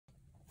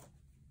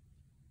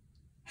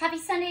Happy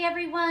Sunday,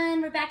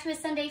 everyone. We're back to a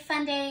Sunday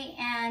fun day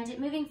and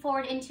moving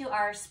forward into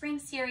our spring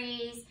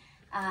series.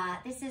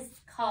 This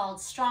is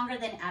called Stronger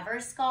Than Ever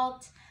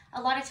Sculpt.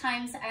 A lot of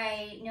times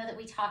I know that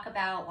we talk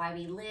about why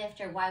we lift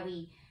or why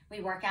we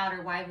work out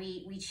or why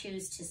we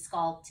choose to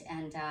sculpt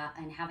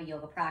and have a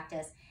yoga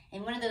practice.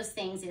 And one of those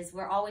things is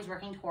we're always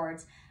working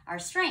towards our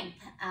strength.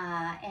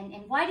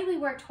 And why do we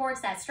work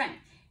towards that strength?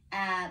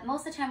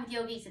 Most of the time with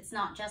yogis, it's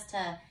not just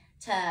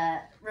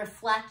to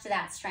reflect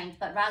that strength,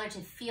 but rather to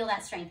feel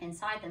that strength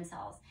inside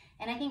themselves.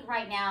 And I think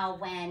right now,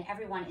 when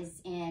everyone is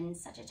in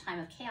such a time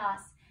of chaos,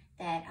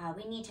 that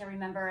we need to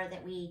remember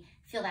that we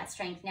feel that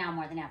strength now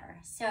more than ever.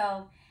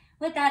 So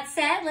with that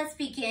said, let's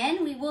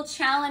begin. We will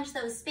challenge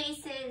those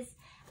spaces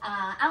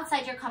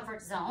outside your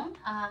comfort zone.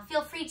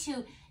 Feel free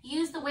to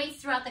use the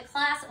weights throughout the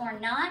class or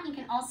not. You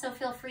can also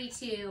feel free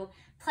to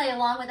play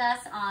along with us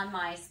on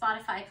my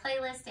Spotify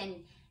playlist,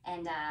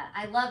 and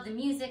I love the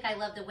music. I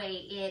love the way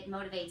it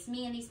motivates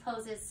me in these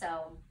poses,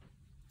 so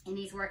in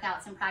these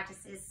workouts and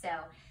practices. So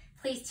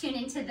please tune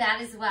into that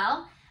as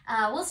well.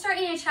 We'll start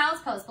in a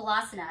child's pose,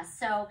 Balasana.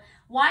 So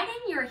widen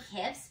your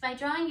hips by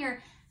drawing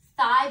your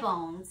thigh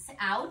bones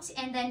out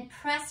and then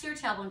press your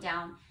tailbone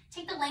down.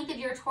 Take the length of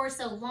your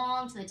torso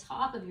long to the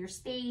top of your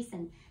space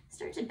and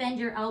start to bend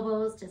your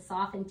elbows to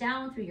soften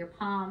down through your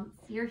palms,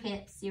 your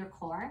hips, your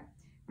core.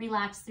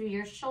 Relax through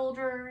your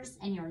shoulders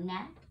and your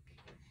neck.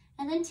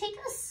 And then take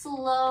a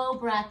slow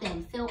breath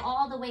in. Fill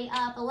all the way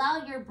up.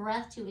 Allow your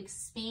breath to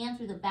expand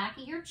through the back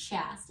of your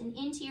chest and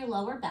into your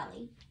lower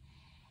belly.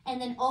 And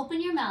then open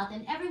your mouth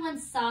and everyone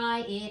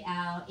sigh it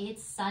out.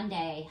 It's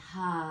Sunday.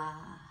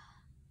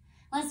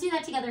 Let's do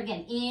that together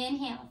again.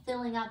 Inhale,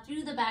 filling up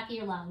through the back of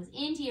your lungs,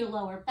 into your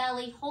lower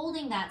belly,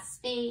 holding that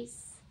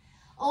space.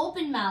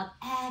 Open mouth,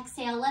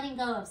 exhale, letting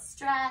go of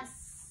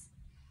stress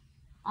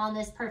on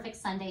this perfect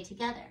Sunday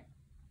together.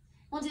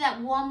 We'll do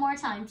that one more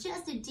time.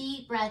 Just a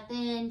deep breath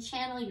in,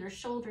 channel your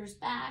shoulders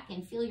back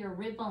and feel your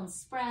rib bones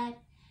spread.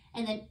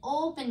 And then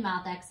open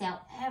mouth,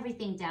 exhale,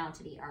 everything down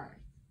to the earth.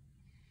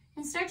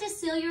 And start to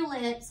seal your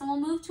lips, and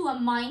we'll move to a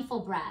mindful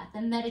breath,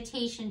 a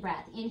meditation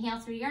breath. Inhale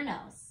through your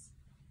nose.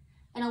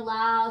 And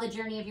allow the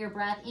journey of your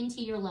breath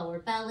into your lower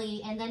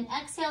belly, and then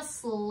exhale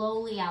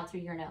slowly out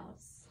through your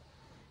nose.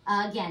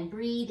 Again,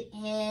 breathe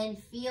in,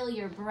 feel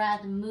your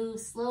breath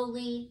move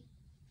slowly,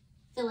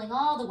 filling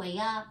all the way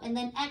up, and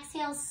then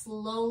exhale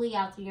slowly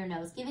out through your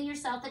nose, giving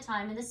yourself the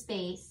time and the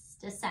space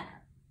to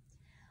center.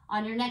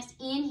 On your next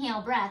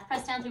inhale breath,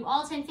 press down through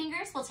all 10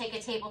 fingers. We'll take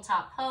a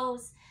tabletop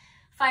pose.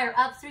 Fire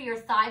up through your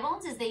thigh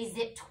bones as they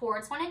zip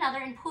towards one another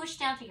and push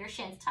down through your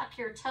shins. Tuck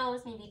your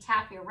toes, maybe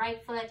tap your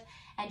right foot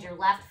and your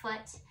left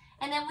foot.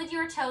 And then with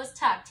your toes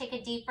tucked, take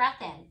a deep breath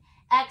in.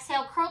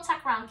 Exhale, curl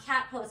tuck round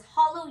cat pose.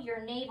 Hollow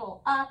your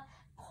navel up,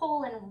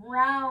 pull and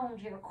round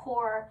your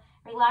core.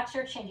 Relax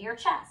your chin to your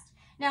chest.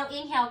 Now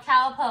inhale,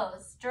 cow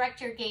pose. Direct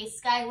your gaze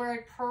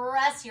skyward,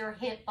 press your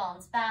hip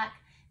bones back,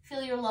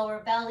 feel your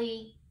lower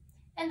belly,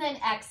 and then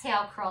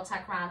exhale, curl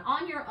tuck round.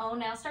 On your own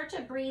now, start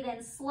to breathe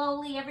in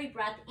slowly. Every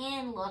breath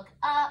in, look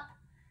up,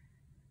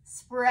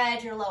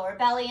 spread your lower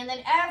belly, and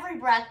then every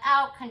breath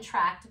out,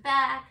 contract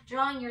back,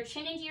 drawing your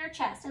chin into your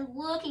chest and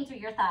looking through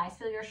your thighs.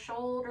 Feel your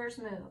shoulders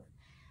move.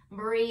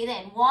 Breathe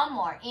in, one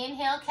more.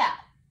 Inhale, cow.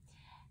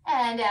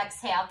 And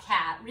exhale,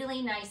 cat.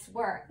 Really nice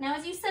work. Now,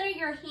 as you center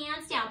your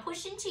hands down,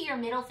 push into your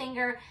middle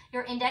finger,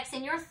 your index,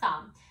 and your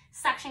thumb.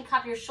 Suction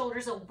cup your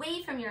shoulders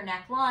away from your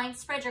neckline.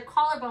 Spread your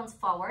collarbones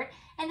forward.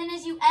 And then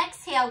as you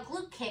exhale,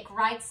 glute kick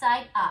right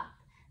side up.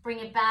 Bring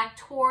it back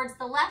towards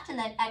the left and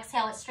then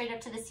exhale it straight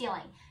up to the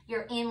ceiling.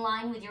 You're in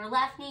line with your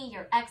left knee.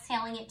 You're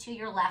exhaling it to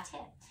your left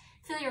hip.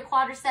 Feel your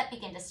quadricep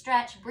begin to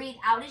stretch. Breathe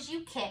out as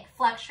you kick.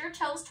 Flex your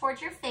toes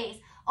towards your face.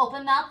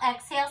 Open mouth,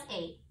 exhales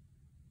 8.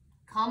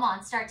 Come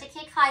on, start to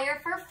kick higher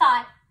for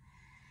 5.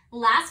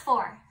 Last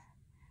 4.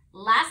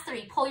 Last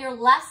 3. Pull your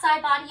left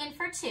side body in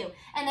for 2.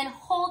 And then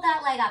hold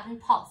that leg up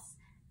and pulse,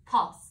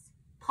 pulse,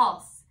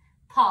 pulse,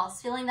 pulse.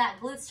 Feeling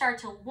that glutes start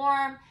to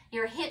warm,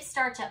 your hips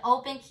start to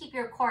open. Keep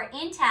your core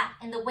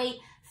intact and the weight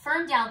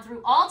firm down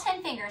through all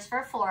 10 fingers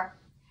for 4.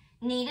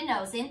 Knee to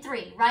nose in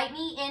 3. Right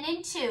knee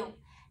in 2.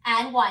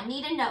 And 1.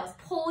 Knee to nose.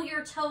 Pull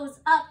your toes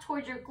up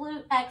towards your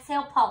glute.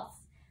 Exhale, pulse,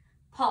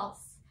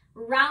 pulse.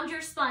 Round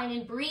your spine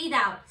and breathe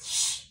out.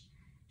 Shh,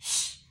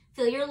 shh.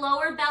 Feel your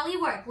lower belly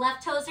work.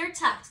 Left toes are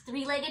tucked.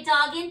 Three-legged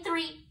dog in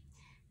 3,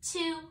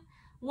 2,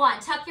 1.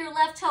 Tuck your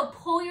left toe.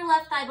 Pull your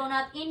left thigh bone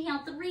up.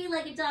 Inhale,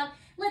 three-legged dog.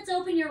 Let's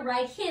open your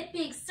right hip.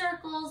 Big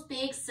circles,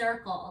 big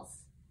circles.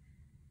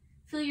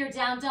 Feel your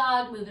down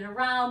dog. Move it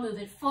around, move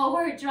it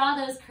forward. Draw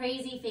those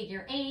crazy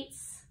figure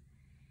 8s.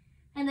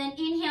 And then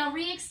inhale,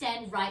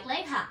 re-extend, right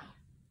leg high.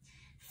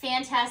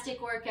 Fantastic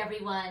work,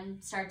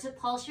 everyone. Start to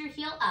pulse your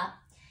heel up.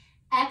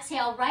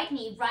 Exhale, right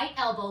knee, right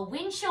elbow,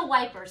 windshield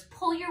wipers.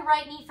 Pull your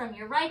right knee from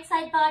your right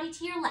side body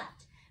to your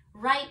left.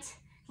 Right,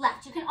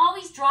 left. You can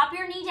always drop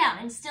your knee down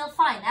and still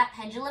find that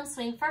pendulum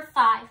swing for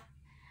 5.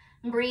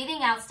 Breathing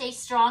out, stay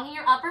strong in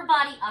your upper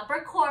body,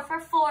 upper core for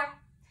 4.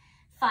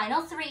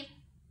 Final 3.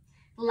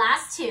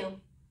 Last 2.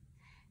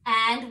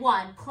 And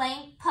 1.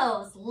 Plank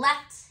pose,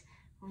 left,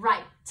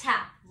 right,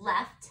 tap,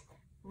 left,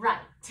 right,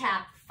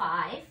 tap,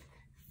 5,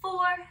 4,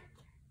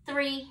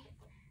 3,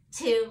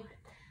 2,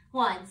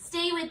 1.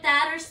 Stay with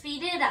that or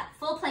speed it up.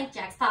 Full plank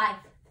jacks, 5.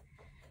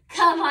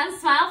 Come on,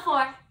 smile,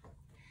 4.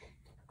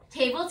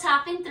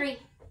 Tabletop in 3.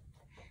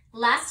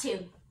 Last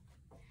 2.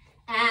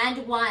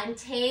 And 1.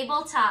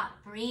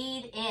 Tabletop.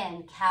 Breathe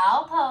in.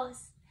 Cow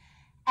pose.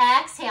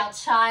 Exhale.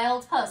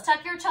 Child pose.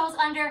 Tuck your toes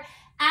under.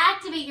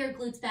 Activate your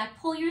glutes back.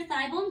 Pull your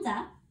thigh bones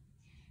up.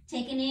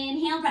 Take an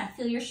inhale breath.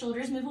 Feel your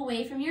shoulders move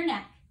away from your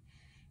neck.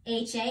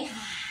 HA.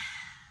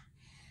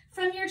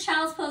 From your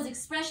child's pose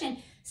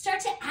expression, start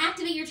to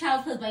activate your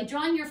child's pose by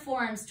drawing your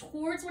forearms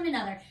towards one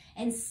another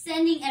and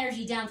sending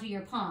energy down through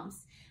your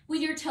palms.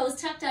 With your toes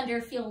tucked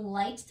under, feel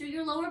light through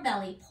your lower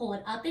belly. Pull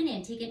it up and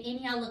in. Take an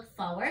inhale, look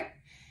forward.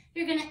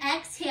 You're going to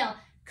exhale.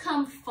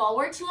 Come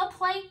forward to a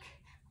plank.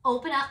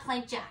 Open up,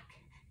 plank jack.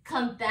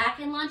 Come back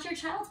and launch your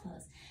child's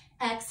pose.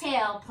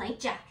 Exhale, plank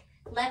jack.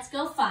 Let's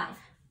go, 5.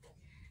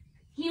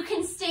 You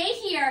can stay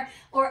here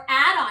or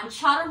add on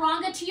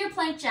chaturanga to your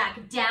plank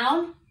jack.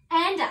 Down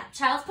and up,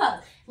 child's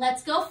pose.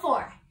 Let's go,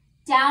 4.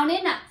 Down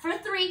and up for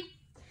 3.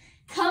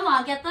 Come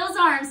on, get those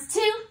arms,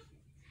 2.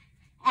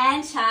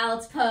 And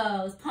child's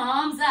pose.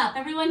 Palms up.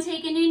 Everyone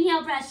take an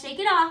inhale breath. Shake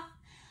it off.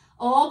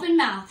 Open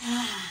mouth.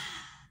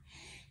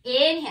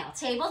 Inhale,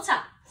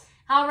 tabletop.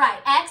 All right,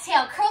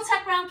 exhale, curl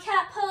tuck round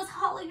cat pose.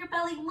 Hollow your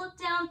belly. Look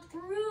down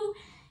through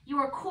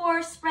your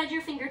core. Spread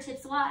your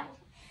fingertips wide.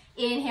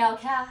 Inhale,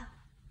 cow.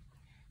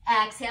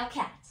 Exhale,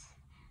 cat.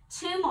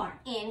 2 more.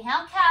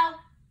 Inhale, cow.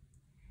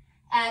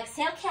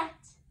 Exhale, cat.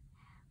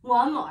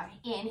 1 more.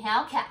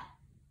 Inhale, cow.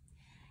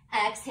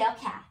 Exhale,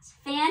 cat.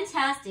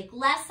 Fantastic.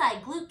 Left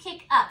side, glute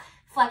kick up.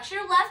 Flex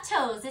your left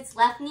toes. It's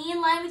left knee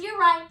in line with your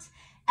right.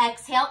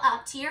 Exhale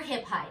up to your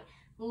hip height.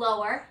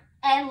 Lower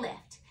and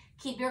lift.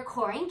 Keep your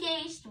core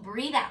engaged.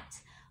 Breathe out.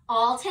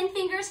 All 10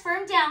 fingers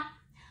firm down.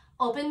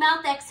 Open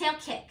mouth, exhale,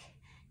 kick.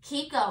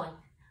 Keep going.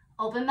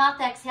 Open mouth,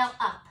 exhale,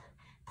 up.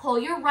 Pull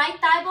your right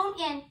thigh bone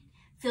in.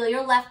 Feel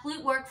your left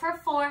glute work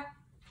for 4.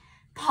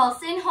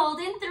 Pulse in,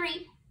 hold in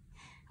 3.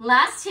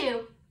 Last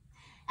 2.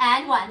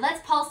 And 1.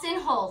 Let's pulse in,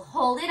 hold.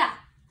 Hold it up.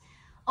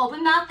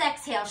 Open mouth,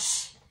 exhale.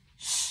 Shh,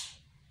 shh,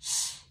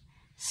 shh,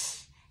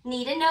 shh.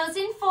 Knee to nose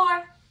in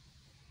 4.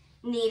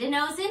 Knee to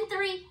nose in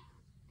 3.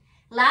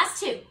 Last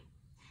 2.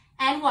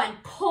 And 1.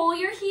 Pull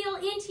your heel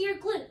into your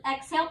glute.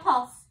 Exhale,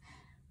 pulse.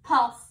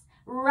 Pulse.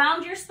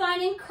 Round your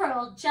spine and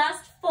curl.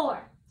 Just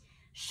 4.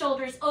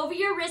 Shoulders over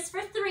your wrists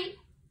for 3.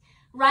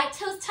 Right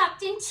toes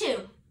tucked in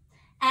 2.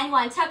 And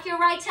 1. Tuck your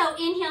right toe.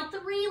 Inhale,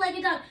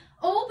 3-legged dog.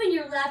 Open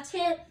your left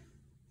hip.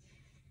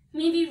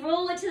 Maybe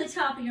roll it to the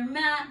top of your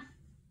mat.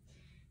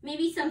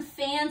 Maybe some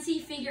fancy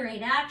figure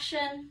 8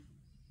 action.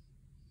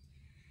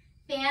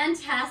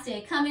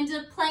 Fantastic. Come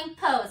into plank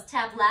pose.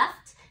 Tap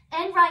left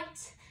and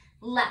right.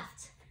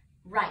 Left,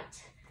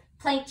 right.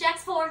 Plank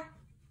jacks 4.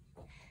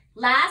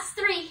 Last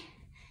 3.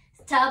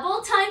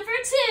 Double time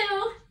for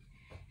 2.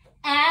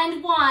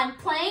 And 1.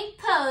 Plank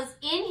pose.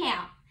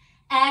 Inhale.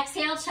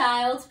 Exhale,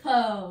 child's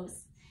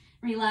pose.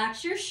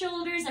 Relax your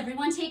shoulders.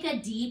 Everyone take a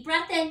deep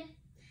breath in.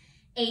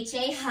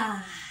 HA,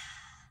 ha.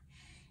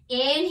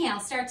 Inhale,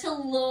 start to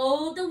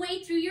load the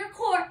weight through your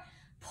core.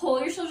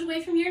 Pull your shoulders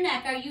away from your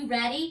neck. Are you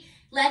ready?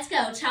 Let's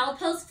go. Child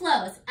pose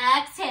flows.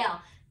 Exhale,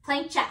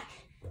 plank jack.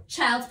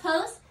 Child's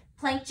pose,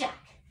 plank jack.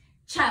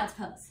 Child's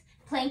pose,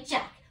 plank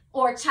jack.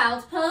 Or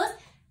child's pose.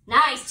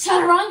 Nice,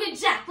 chaturanga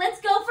jack. Let's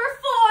go for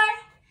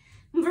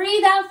 4.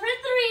 Breathe out for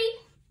 3.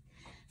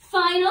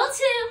 Final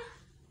 2.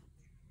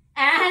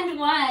 And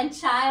 1,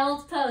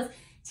 child's pose.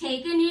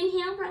 Take an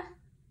inhale breath.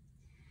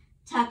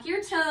 Tuck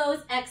your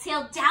toes.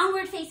 Exhale,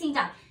 downward facing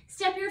dog.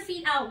 Step your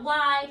feet out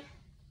wide.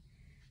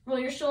 Roll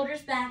your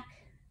shoulders back.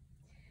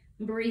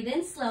 Breathe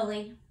in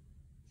slowly.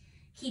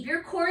 Keep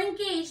your core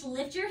engaged.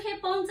 Lift your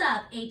hip bones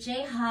up.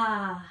 HA,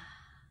 ha.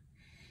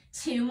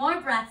 2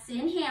 more breaths.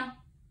 Inhale.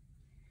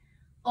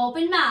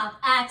 Open mouth.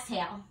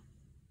 Exhale.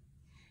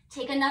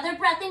 Take another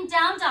breath in,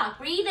 down dog.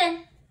 Breathe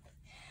in.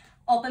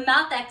 Open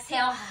mouth.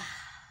 Exhale.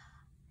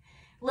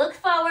 Look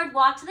forward.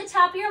 Walk to the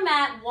top of your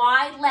mat.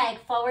 Wide leg.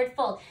 Forward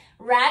fold.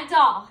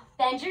 Ragdoll.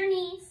 Bend your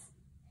knees.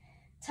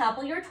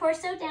 Topple your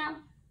torso down.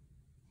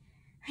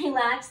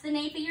 Relax the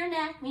nape of your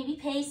neck. Maybe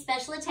pay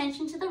special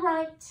attention to the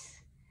right.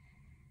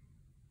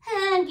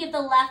 And give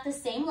the left the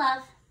same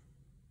love.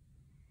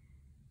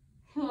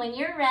 When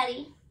you're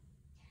ready,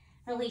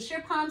 release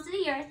your palms to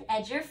the earth.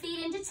 Edge your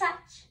feet into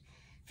touch.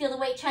 Feel the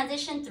weight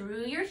transition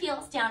through your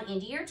heels down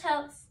into your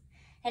toes.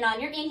 And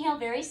on your inhale,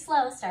 very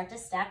slow, start to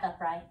stack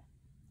upright.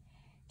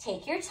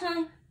 Take your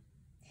time.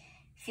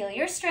 Feel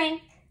your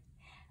strength.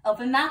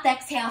 Open mouth,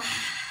 exhale.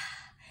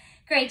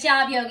 Great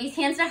job, yogis.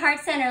 Hands to heart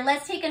center.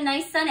 Let's take a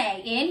nice sun A.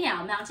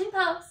 Inhale, mountain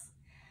pose.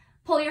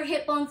 Pull your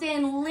hip bones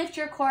in, lift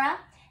your core up.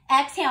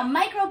 Exhale,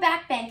 micro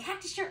back bend.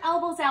 Cactus your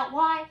elbows out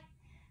wide.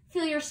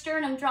 Feel your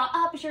sternum draw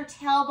up as your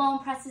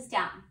tailbone presses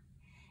down.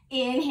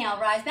 Inhale,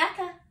 rise back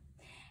up.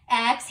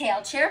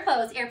 Exhale, chair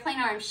pose, airplane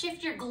arms.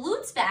 Shift your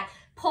glutes back.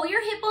 Pull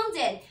your hip bones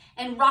in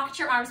and rocket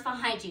your arms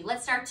behind you.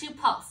 Let's start to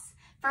pulse.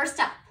 First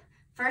up,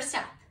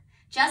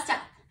 just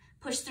up.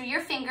 Push through your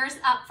fingers,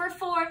 up for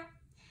 4.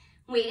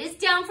 Weight is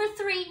down for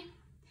 3.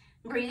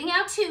 Breathing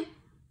out 2.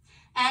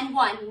 And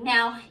 1.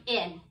 Now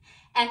in.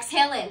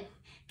 Exhale in.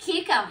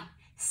 Keep going.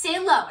 Stay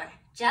lower.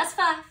 Just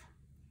 5.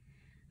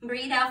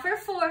 Breathe out for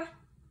 4.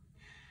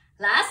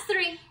 Last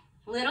 3.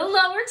 Little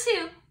lower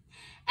 2.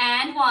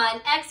 And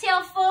 1.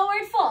 Exhale,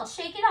 forward fold.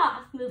 Shake it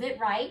off. Move it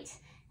right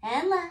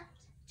and left.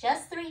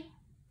 Just 3.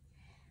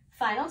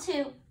 Final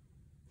 2.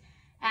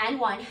 And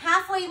 1.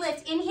 Halfway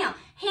lift. Inhale.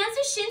 Hands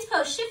to shins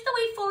pose. Shift the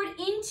weight forward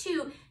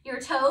into your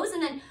toes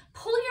and then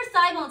pull your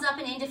thigh bones up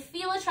and in to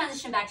feel a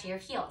transition back to your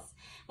heels.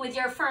 With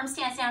your firm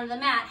stance down to the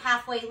mat,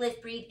 halfway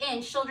lift, breathe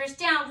in, shoulders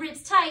down,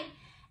 ribs tight.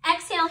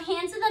 Exhale,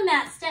 hands to the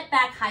mat, step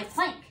back, high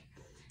plank.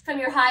 From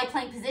your high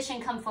plank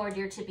position, come forward to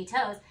your tippy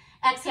toes.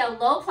 Exhale,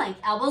 low plank,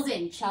 elbows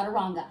in,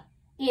 chaturanga.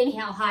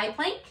 Inhale, high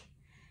plank.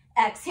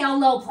 Exhale,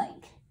 low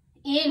plank.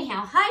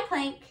 Inhale, high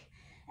plank.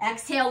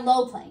 Exhale,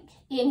 low plank.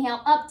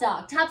 Inhale, up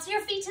dog. Tops of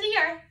your feet to the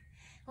earth.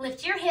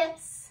 Lift your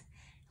hips.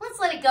 Let's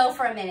let it go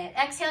for a minute.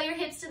 Exhale your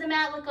hips to the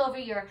mat. Look over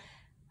your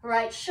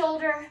right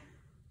shoulder.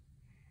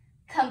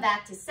 Come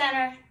back to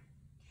center.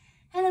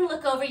 And then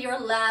look over your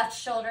left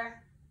shoulder.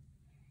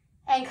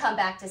 And come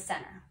back to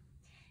center.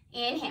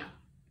 Inhale.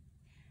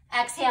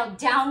 Exhale,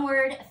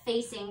 downward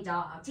facing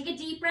dog. Take a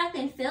deep breath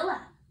and fill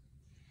up.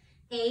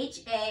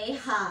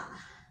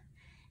 H-A-Ha.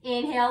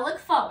 Inhale, look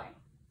forward.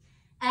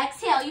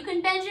 Exhale, you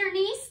can bend your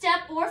knees,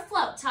 step or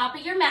float. Top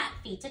of your mat,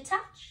 feet to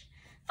touch.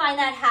 Find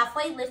that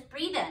halfway lift,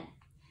 breathe in.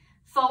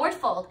 Forward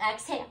fold,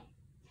 exhale.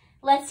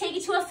 Let's take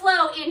it to a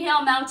flow.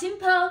 Inhale, mountain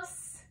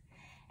pose.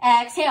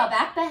 Exhale,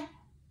 back bend.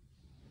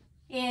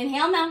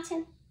 Inhale,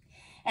 mountain.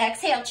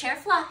 Exhale, chair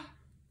fly.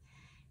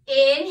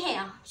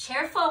 Inhale,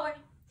 chair forward.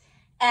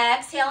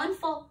 Exhale and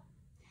fold.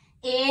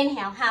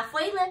 Inhale,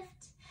 halfway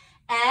lift.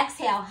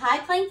 Exhale, high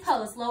plank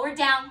pose, lower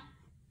down.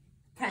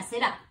 Press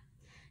it up.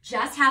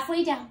 Just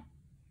halfway down.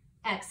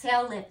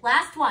 Exhale, lift.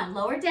 Last one,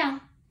 lower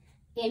down.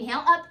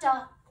 Inhale, up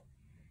dog.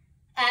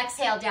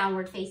 Exhale,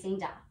 downward facing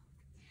dog.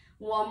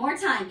 One more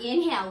time.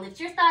 Inhale,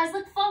 lift your thighs,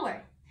 look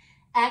forward.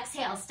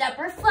 Exhale, step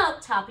or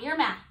float, top of your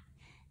mat.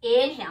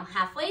 Inhale,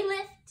 halfway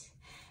lift.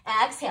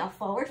 Exhale,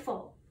 forward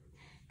fold.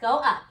 Go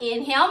up.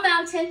 Inhale,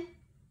 mountain.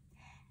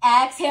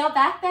 Exhale,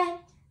 back bend.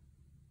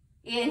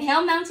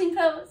 Inhale, mountain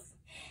pose.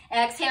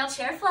 Exhale,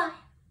 chair fly.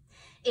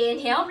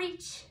 Inhale,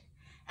 reach.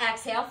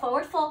 Exhale,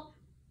 forward fold.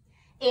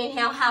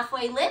 Inhale,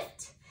 halfway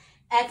lift.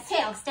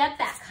 Exhale, step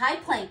back, high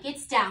plank.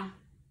 It's down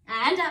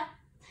and up.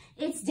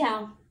 It's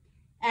down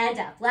and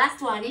up.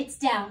 Last one, it's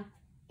down.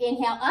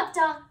 Inhale, up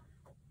dog.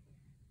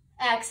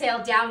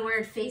 Exhale,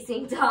 downward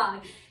facing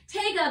dog.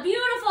 Take a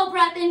beautiful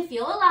breath in,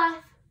 feel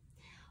alive.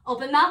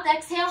 Open mouth,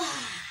 exhale.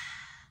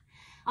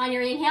 On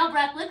your inhale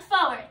breath, look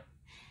forward.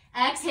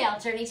 Exhale,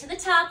 journey to the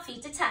top,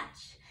 feet to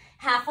touch.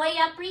 Halfway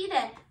up, breathe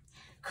in.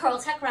 Curl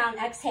tuck round,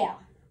 exhale.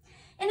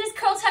 In this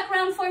curl tuck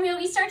round formula,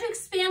 we start to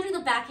expand through the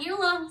back of your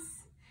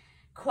lungs.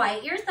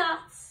 Quiet your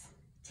thoughts.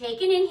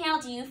 Take an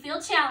inhale. Do you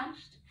feel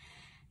challenged?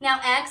 Now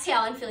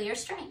exhale and feel your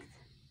strength.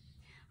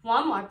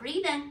 One more.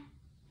 Breathe in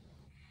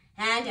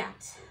and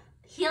out.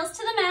 Heels to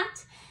the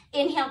mat.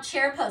 Inhale,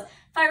 chair pose.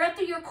 Fire up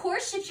through your core.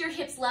 Shift your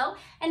hips low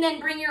and then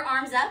bring your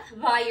arms up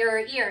by your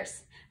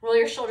ears. Roll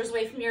your shoulders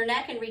away from your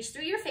neck and reach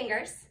through your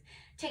fingers.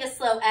 Take a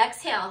slow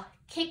exhale.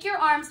 Kick your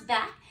arms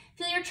back.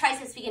 Feel your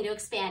triceps begin to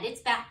expand.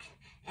 It's back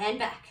and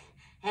back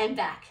and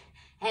back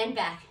and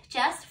back.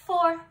 Just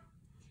 4.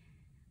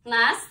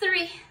 Last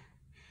 3.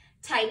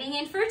 Tightening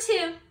in for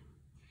 2.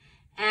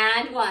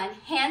 And 1.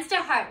 Hands to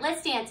heart.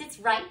 Let's dance. It's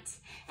right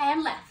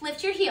and left.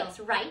 Lift your heels.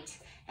 Right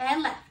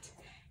and left.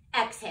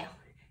 Exhale.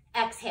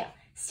 Exhale.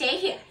 Stay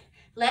here.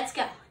 Let's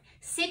go.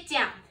 Sit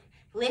down.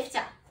 Lift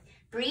up.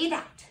 Breathe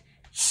out.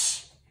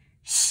 Shh.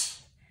 Shh.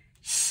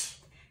 Shh.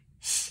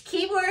 Shh.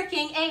 Keep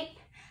working. 8.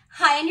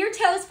 High on your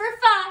toes for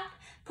 5.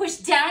 Push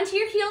down to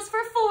your heels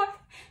for 4.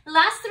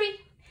 Last 3.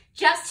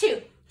 Just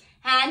 2.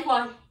 And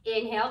 1.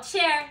 Inhale,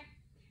 chair.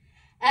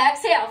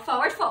 Exhale,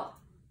 forward fold.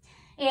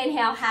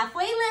 Inhale,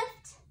 halfway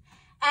lift.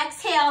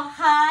 Exhale,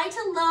 high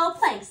to low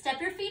plank.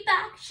 Step your feet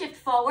back, shift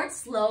forward,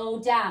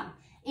 slow down.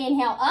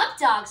 Inhale, up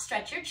dog,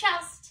 stretch your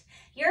chest,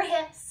 your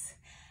hips.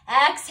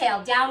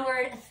 Exhale,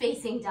 downward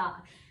facing dog.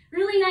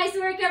 Really nice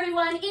work,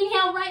 everyone.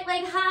 Inhale, right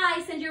leg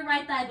high, send your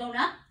right thigh bone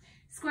up.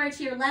 Square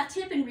to your left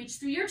hip and reach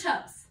through your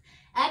toes.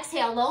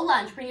 Exhale, low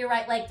lunge, bring your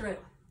right leg through.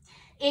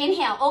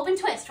 Inhale, open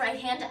twist, right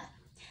hand up.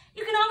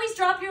 You can always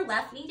drop your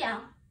left knee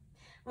down.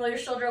 Roll your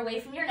shoulder away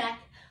from your neck,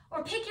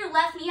 or pick your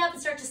left knee up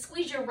and start to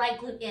squeeze your right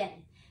glute in.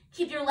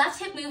 Keep your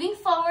left hip moving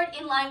forward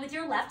in line with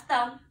your left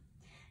thumb.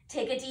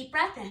 Take a deep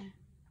breath in.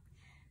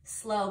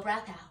 Slow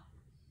breath out.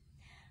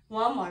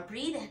 One more,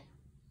 breathe in.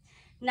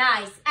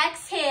 Nice,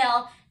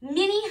 exhale,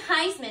 mini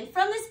Heisman.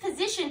 From this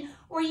position,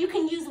 or you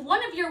can use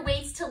one of your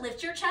weights to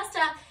lift your chest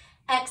up.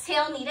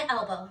 Exhale, knee to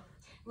elbow.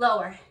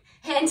 Lower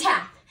and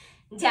tap,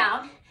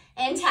 down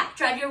and tap.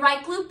 Drive your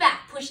right glute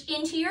back, push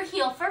into your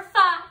heel for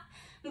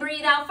 5.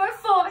 Breathe out for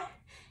 4.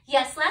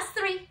 Yes, last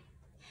 3.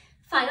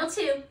 Final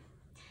 2.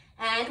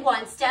 And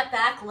 1. Step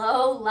back,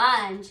 low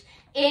lunge.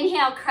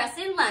 Inhale,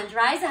 crescent lunge,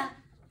 rise up.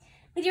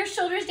 With your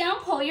shoulders down,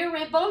 pull your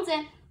rib bones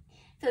in.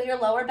 Feel your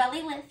lower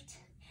belly lift.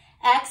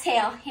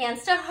 Exhale,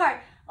 hands to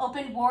heart,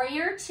 open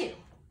warrior two.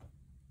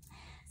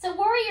 So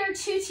warrior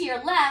two to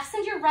your left,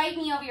 send your right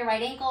knee over your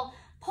right ankle,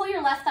 pull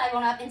your left thigh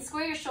bone up and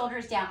square your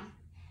shoulders down.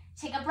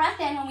 Take a breath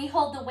in. When we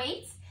hold the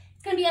weights,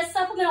 it's gonna be a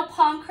supplemental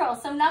palm curl.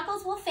 So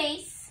knuckles will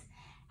face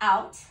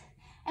out,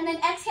 and then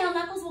exhale,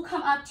 knuckles will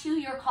come up to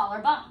your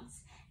collarbones.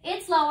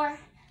 It's lower,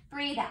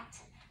 breathe out.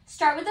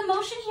 Start with the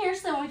motion here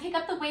so when we pick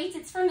up the weights,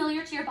 it's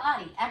familiar to your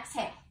body.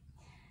 Exhale,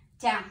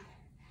 down,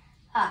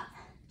 up,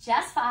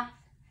 just 5.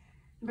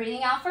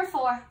 Breathing out for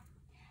 4.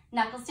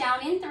 Knuckles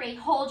down in 3.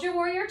 Hold your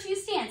warrior two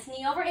stance,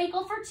 knee over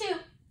ankle for 2.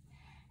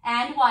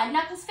 And 1.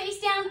 Knuckles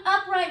face down,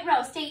 upright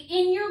row. Stay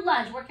in your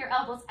lunge. Work your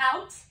elbows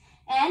out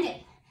and in.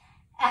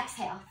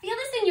 Exhale. Feel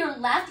this in your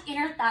left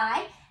inner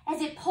thigh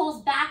as it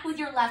pulls back with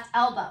your left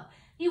elbow.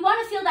 You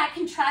want to feel that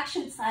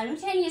contraction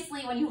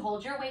simultaneously when you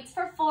hold your weights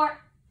for 4.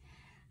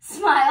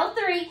 Smile,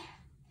 3.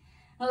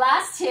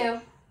 Last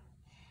 2.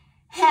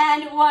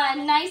 And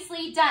 1.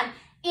 Nicely done.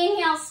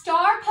 Inhale,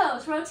 star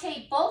pose.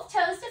 Rotate both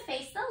toes to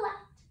face the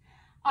left.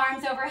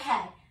 Arms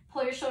overhead.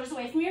 Pull your shoulders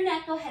away from your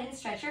neck. Go ahead and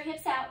stretch your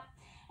hips out.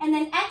 And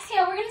then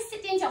exhale, we're going to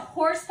sit into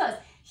horse pose.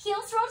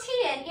 Heels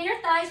rotate in, inner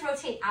thighs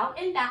rotate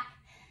out and back.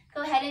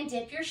 Go ahead and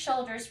dip your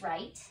shoulders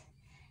right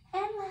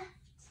and left.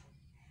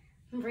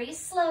 Breathe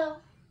slow.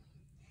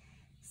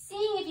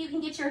 Seeing if you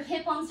can get your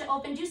hip bones to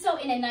open. Do so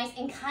in a nice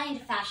and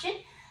kind fashion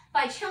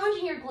by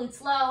challenging your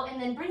glutes low and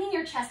then bringing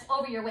your chest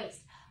over your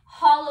waist.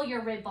 Hollow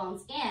your rib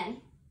bones in,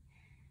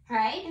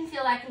 right? And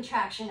feel that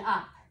contraction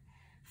up.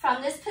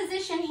 From this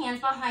position, hands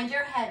behind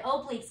your head,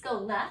 obliques go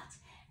left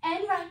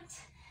and right.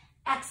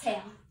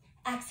 Exhale,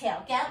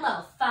 exhale, get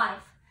low, 5.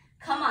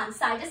 Come on,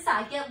 side to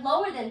side, get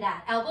lower than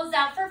that. Elbows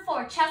out for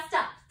 4, chest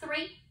up,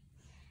 3.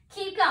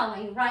 Keep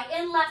going, right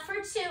and left for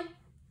 2.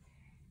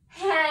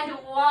 And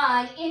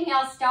 1,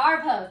 inhale, star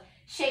pose.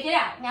 Shake it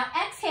out. Now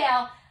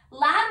exhale,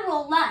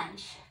 lateral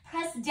lunge.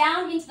 Press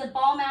down into the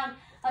ball mount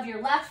of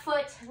your left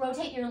foot.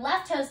 Rotate your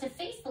left toes to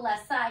face the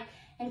left side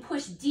and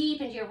push deep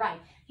into your right.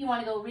 You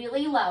want to go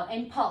really low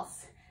and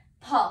pulse,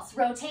 pulse.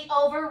 Rotate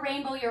over,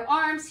 rainbow your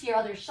arms to your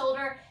other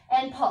shoulder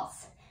and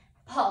pulse,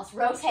 pulse.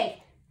 Rotate,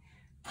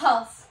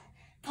 pulse,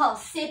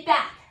 pulse. Sit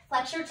back,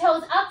 flex your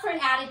toes up for an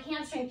added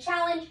hamstring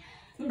challenge.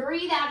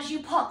 Breathe out as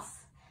you pulse,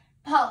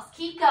 pulse.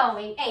 Keep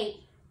going,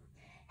 8.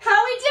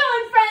 How we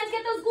doing, friends?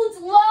 Get those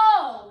glutes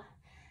low.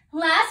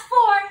 Last 4.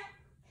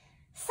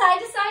 Side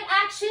to side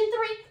action,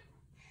 3.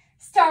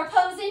 Star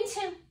pose in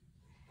 2.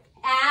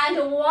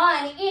 And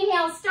 1.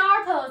 Inhale,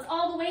 star pose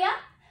all the way up.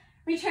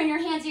 Return your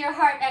hands to your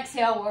heart.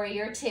 Exhale,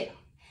 warrior 2.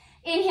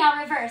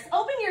 Inhale, reverse.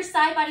 Open your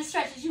side body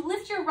stretch as you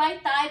lift your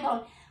right thigh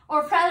bone,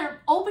 or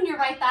rather, open your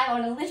right thigh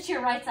bone and lift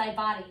your right side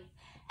body.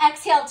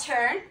 Exhale,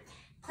 turn.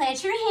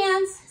 Plant your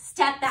hands.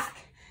 Step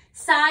back.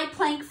 Side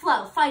plank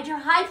flow. Find your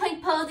high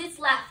plank pose. It's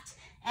left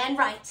and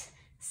right.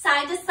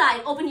 Side to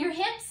side. Open your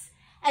hips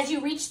as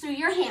you reach through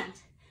your hand.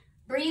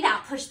 Breathe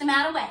out. Push the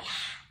mat away.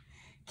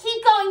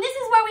 Keep going. This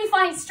is where we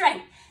find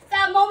strength.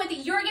 That moment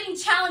that you're getting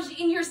challenged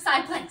in your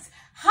side planks.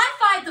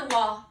 High five the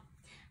wall.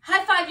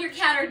 High five your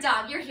cat or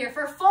dog. You're here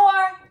for 4.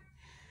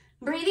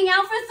 Breathing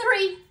out for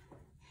 3.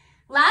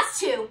 Last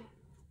 2.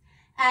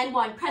 And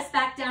 1. Press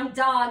back down,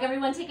 dog.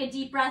 Everyone take a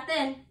deep breath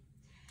in.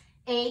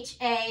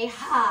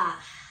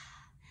 Ha.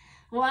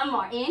 1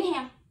 more.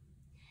 Inhale.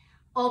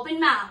 Open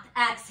mouth.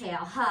 Exhale.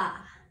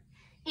 Ha.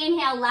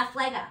 Inhale, left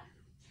leg up.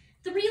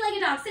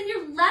 3-legged dog. Send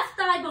your left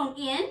thigh bone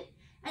in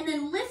and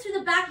then lift through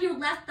the back of your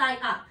left thigh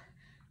up.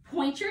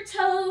 Point your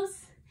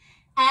toes.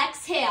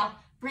 Exhale.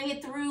 Bring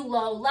it through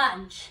low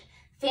lunge.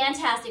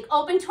 Fantastic.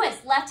 Open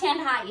twist. Left hand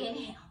high.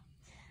 Inhale.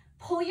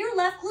 Pull your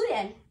left glute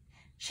in.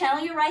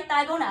 Channel your right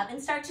thigh bone up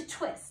and start to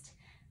twist.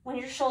 When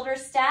your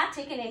shoulders stack,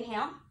 take an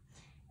inhale.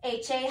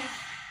 Ha.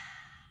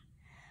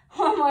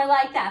 1 more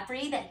like that.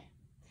 Breathe in.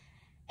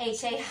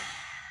 Ha.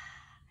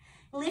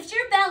 Lift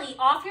your belly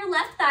off your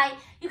left thigh.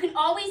 You can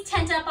always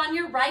tent up on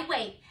your right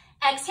weight.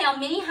 Exhale,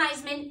 mini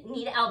Heisman,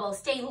 knee to elbow.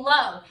 Stay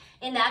low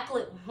in that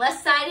glute.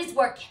 Left side is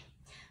working.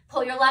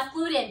 Pull your left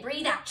glute in.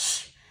 Breathe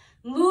out.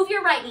 Move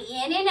your right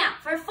knee in and out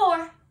for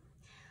 4.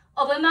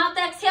 Open mouth,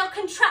 exhale,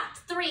 contract.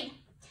 3.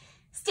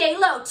 Stay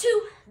low.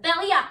 2.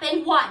 Belly up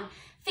and 1.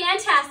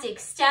 Fantastic.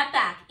 Step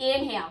back.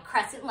 Inhale,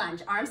 crescent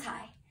lunge, arms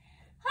high.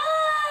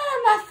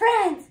 My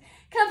friends.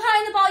 Come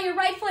high in the ball of your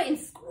right foot and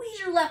squeeze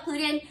your left glute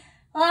in.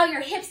 Allow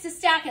your hips to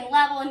stack and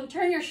level and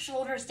turn your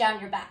shoulders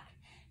down your back.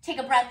 Take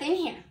a breath in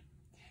here.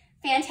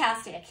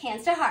 Fantastic.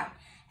 Hands to heart.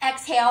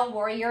 Exhale,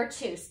 warrior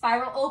 2.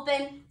 Spiral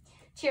open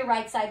to your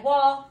right side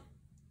wall.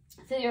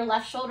 Feel your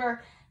left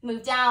shoulder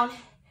move down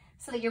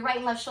so that your right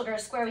and left shoulder are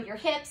square with your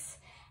hips.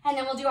 And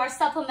then we'll do our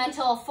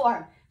supplemental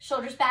form.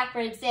 Shoulders back,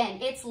 ribs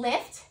in. It's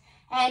lift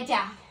and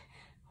down.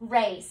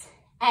 Raise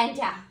and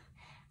down.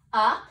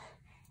 Up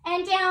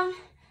and down.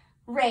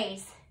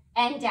 Raise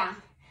and down.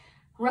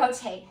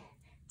 Rotate.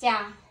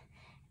 Down.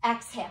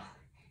 Exhale.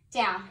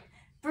 Down.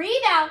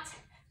 Breathe out.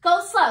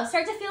 Go slow.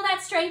 Start to feel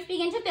that strength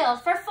begin to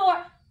build for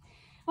 4.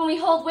 When we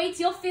hold weights,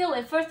 you'll feel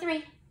it for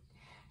 3.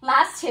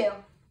 Last 2.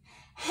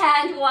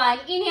 And 1.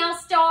 Inhale,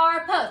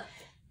 star pose.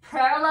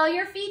 Parallel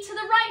your feet to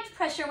the right.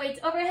 Press your weights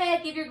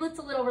overhead. Give your glutes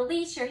a little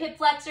release, your hip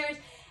flexors.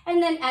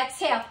 And then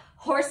exhale,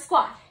 horse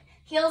squat.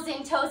 Heels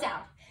in, toes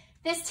out.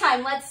 This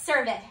time, let's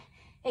serve it.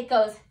 It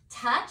goes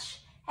touch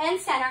and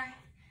center,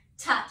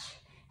 touch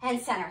and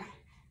center.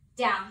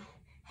 Down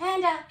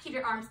and up. Keep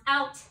your arms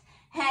out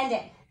and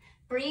in.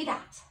 Breathe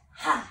out.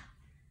 Ha.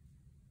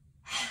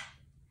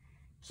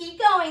 Keep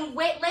going.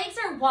 Legs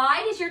are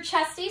wide as your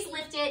chest stays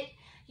lifted.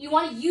 You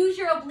want to use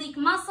your oblique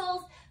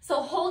muscles,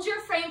 so hold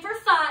your frame for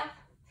 5.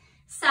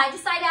 Side to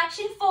side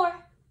action, 4.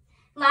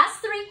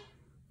 Last 3.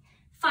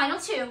 Final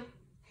 2.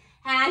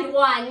 And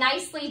 1.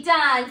 Nicely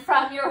done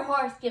from your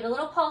horse. Give a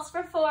little pulse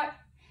for 4.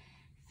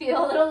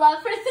 Feel a little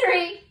love for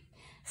 3.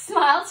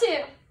 Smile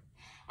 2.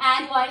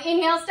 And 1.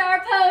 Inhale,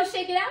 star pose.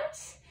 Shake it out.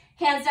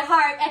 Hands to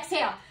heart.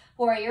 Exhale.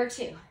 Warrior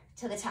 2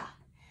 to the top.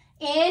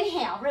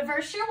 Inhale.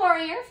 Reverse your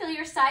warrior. Feel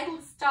your side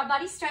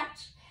body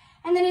stretch.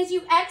 And then as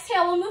you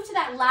exhale, we'll move to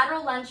that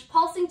lateral lunge,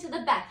 pulsing to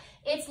the back.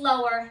 It's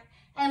lower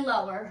and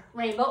lower.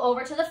 Rainbow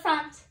over to the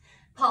front.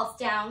 Pulse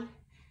down,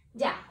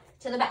 down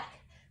to the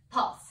back.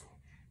 Pulse,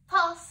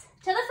 pulse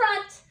to the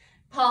front.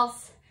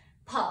 Pulse,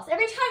 pulse.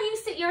 Every time you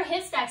sit your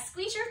hips back,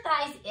 squeeze your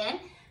thighs in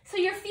so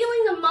you're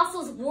feeling the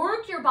muscles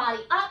work your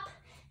body up,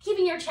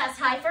 keeping your chest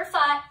high for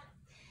 5.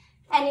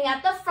 Ending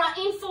at the front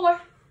in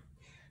 4.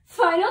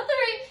 Final 3.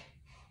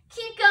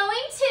 Keep going,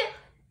 2.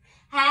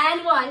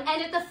 And 1.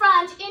 End at the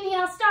front.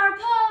 Inhale, star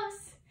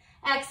pose.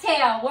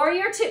 Exhale,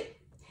 warrior 2.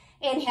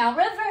 Inhale,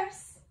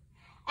 reverse.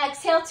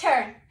 Exhale,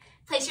 turn.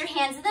 Place your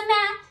hands in the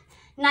mat.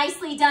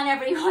 Nicely done,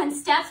 everyone.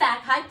 Step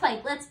back, high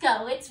plank. Let's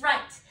go. It's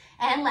right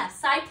and left.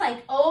 Side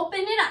plank.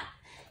 Open it up.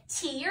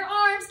 Tee your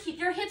arms. Keep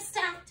your hips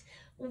stacked.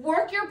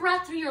 Work your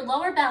breath through your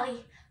lower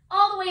belly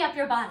all the way up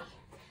your body.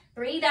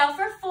 Breathe out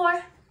for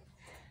 4.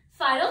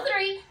 Final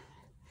 3.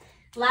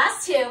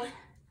 Last 2.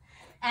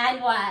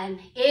 And 1.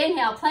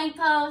 Inhale, plank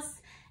pose.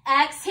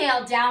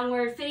 Exhale,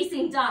 downward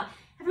facing dog.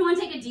 Everyone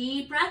take a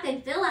deep breath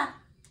and fill up.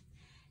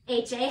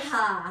 H-A,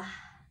 ha.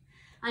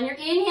 On your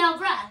inhale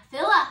breath,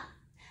 fill up.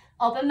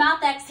 Open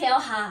mouth, exhale,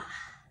 ha.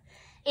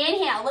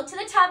 Inhale, look to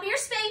the top of your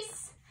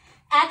space.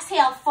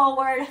 Exhale,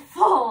 forward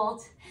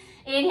fold.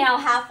 Inhale,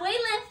 halfway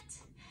lift.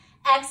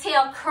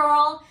 Exhale,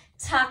 curl,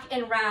 tuck,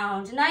 and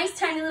round. Nice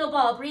tiny little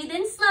ball. Breathe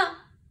in slow.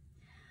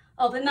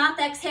 Open mouth,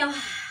 exhale.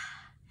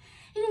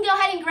 You can go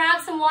ahead and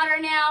grab some water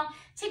now.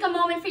 Take a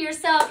moment for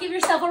yourself. Give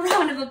yourself a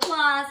round of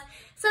applause.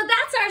 So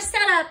that's our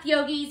setup,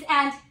 yogis,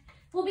 and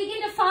we'll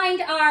begin to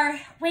find our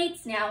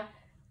weights now.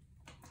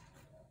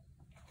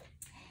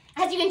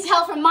 As you can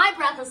tell from my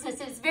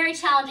breathlessness, it's very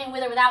challenging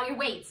with or without your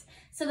weights.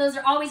 So those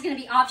are always going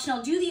to be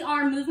optional. Do the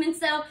arm movements,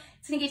 though.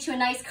 It's going to get you a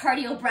nice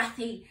cardio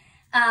breathy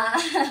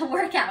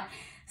workout.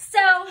 So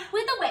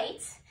with the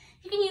weights,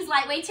 you can use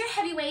light weights or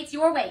heavy weights,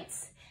 your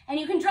weights. And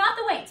you can drop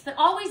the weights, but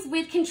always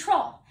with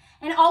control.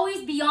 And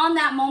always beyond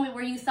that moment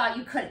where you thought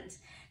you couldn't.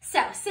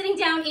 So sitting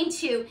down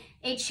into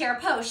a chair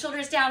pose,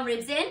 shoulders down,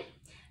 ribs in.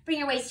 Bring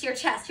your weights to your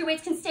chest. Your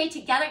weights can stay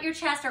together at your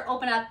chest or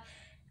open up,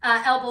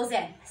 elbows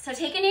in. So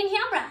take an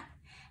inhale breath.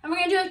 And we're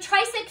gonna do a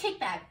tricep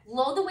kickback.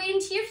 Load the weight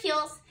into your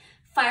heels,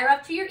 fire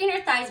up through your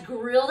inner thighs,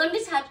 grill them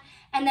to touch,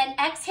 and then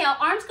exhale,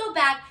 arms go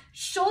back,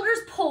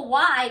 shoulders pull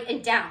wide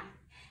and down.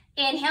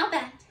 Inhale,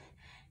 bend.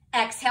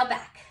 Exhale,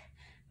 back.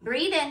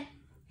 Breathe in,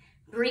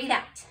 breathe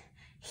out.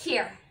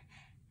 Here.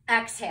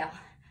 Exhale,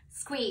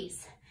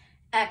 squeeze,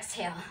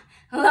 exhale,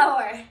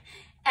 lower,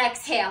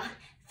 exhale.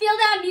 Feel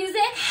that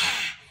music?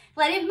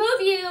 Let it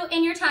move you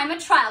in your time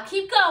of trial.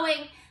 Keep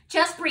going,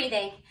 just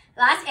breathing.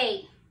 Last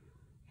 8.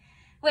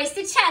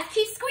 Wasted chest,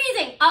 keep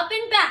squeezing, up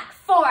and back.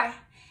 4,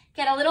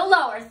 get a little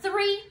lower.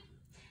 3,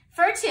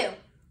 for 2,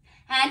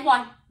 and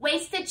 1.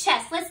 Wasted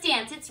chest, let's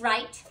dance. It's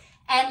right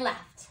and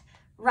left,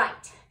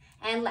 right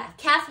and left.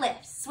 Calf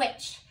lift,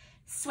 switch,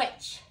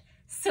 switch,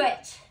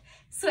 switch,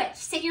 switch.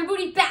 Sit your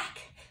booty back.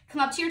 Come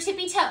up to your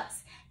tippy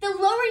toes. The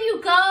lower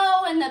you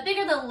go and the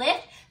bigger the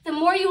lift, the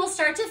more you will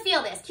start to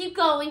feel this. Keep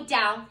going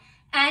down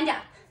and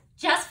up.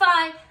 Just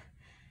 5.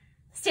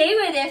 Stay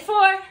with it.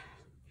 4.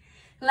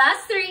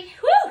 Last 3.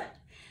 Woo!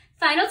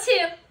 Final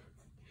 2.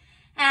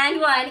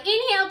 And 1.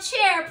 Inhale,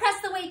 chair. Press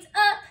the weights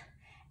up.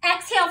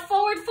 Exhale,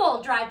 forward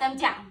fold. Drive them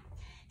down.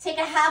 Take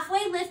a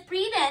halfway lift.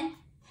 Breathe in.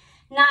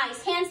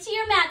 Nice. Hands to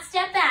your mat.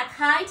 Step back.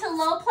 High to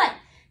low plank.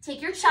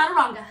 Take your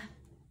chaturanga.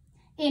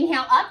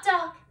 Inhale, up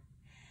dog.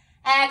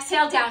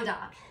 Exhale, down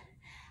dog.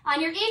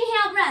 On your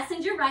inhale breath,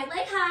 send your right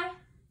leg high.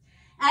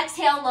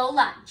 Exhale, low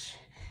lunge.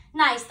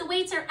 Nice. The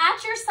weights are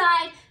at your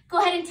side. Go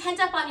ahead and tent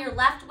up on your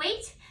left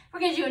weight. We're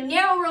going to do a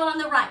narrow row on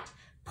the right.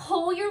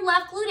 Pull your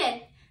left glute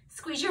in.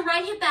 Squeeze your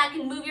right hip back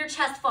and move your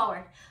chest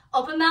forward.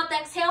 Open mouth,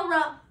 exhale,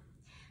 row.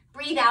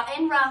 Breathe out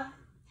and row.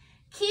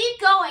 Keep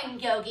going,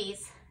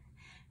 yogis.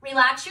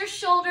 Relax your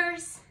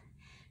shoulders.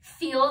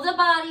 Feel the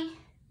body.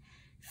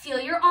 Feel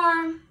your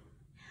arm.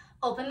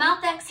 Open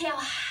mouth, exhale.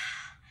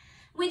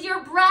 With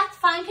your breath,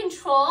 find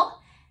control.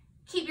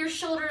 Keep your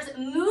shoulders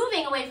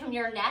moving away from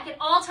your neck at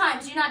all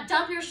times. Do not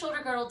dump your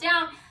shoulder girdle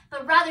down.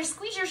 but rather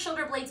squeeze your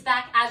shoulder blades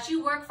back as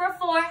you work for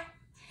 4.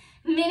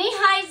 Mini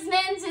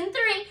Heisman's in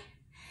 3.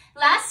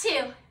 Last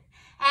 2.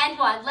 And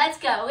 1. Let's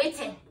go. It's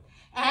in.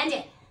 And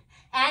in.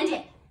 And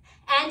in.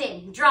 And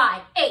in.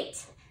 Drive.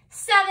 8,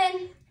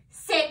 7,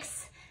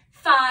 6,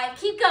 5.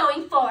 Keep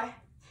going. 4,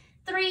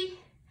 3,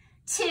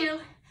 2,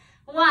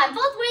 1.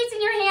 Both weights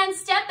in your hands.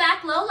 Step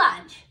back, low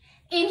lunge.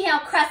 Inhale,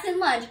 crescent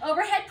lunge.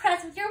 Overhead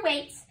press with your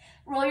weights.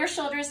 Roll your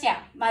shoulders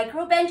down.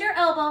 Micro bend your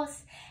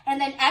elbows. And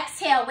then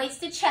exhale, weights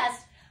to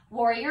chest.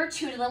 Warrior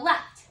 2 to the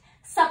left.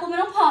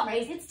 Supplemental palm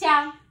raise. It's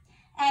down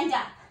and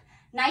up.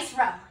 Nice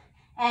row.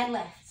 And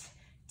lift.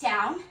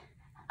 Down,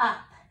 up.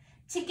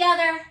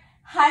 Together,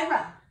 high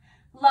row.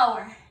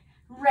 Lower,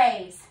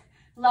 raise.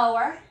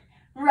 Lower,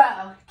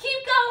 row. Keep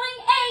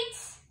going. 8.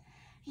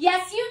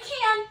 Yes, you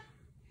can.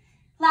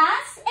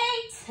 Last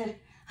 8.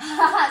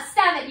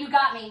 7, you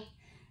got me.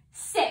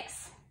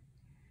 6.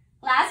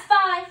 Last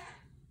 5.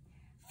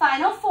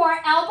 Final 4.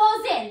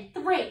 Elbows in.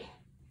 3.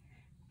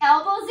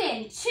 Elbows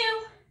in. 2.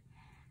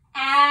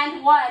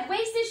 And 1.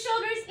 Wasted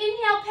shoulders.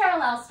 Inhale,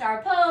 parallel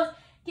star pose.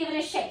 Give it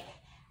a shake.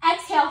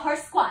 Exhale,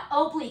 horse squat.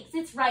 Obliques.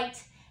 It's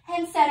right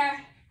and center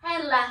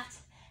and left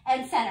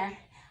and center.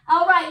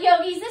 All right,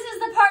 yogis, this is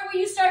the part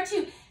where you start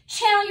to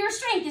channel your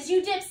strength as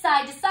you dip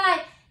side to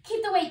side.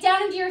 Keep the weight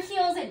down into your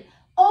heels and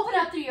open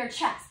up through your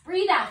chest.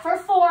 Breathe out for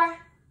 4.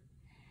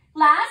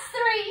 Last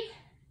 3.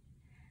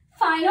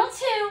 Final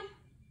 2.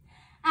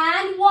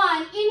 And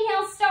 1.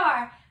 Inhale,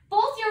 star.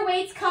 Both your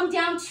weights come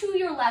down to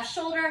your left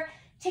shoulder.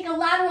 Take a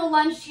lateral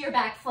lunge to your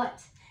back foot.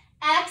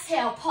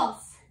 Exhale,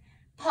 pulse.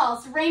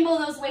 Pulse. Rainbow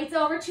those weights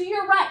over to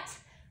your right.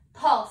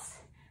 Pulse.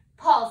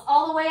 Pulse.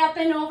 All the way up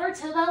and over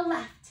to the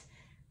left.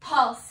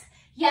 Pulse.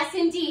 Yes,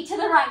 indeed, to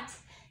the right.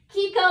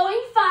 Keep going.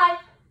 5.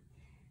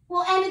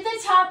 We'll end at the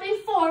top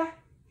in 4.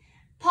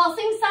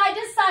 Pulsing side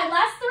to side.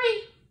 Last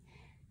 3.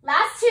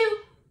 Last 2.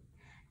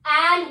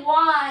 And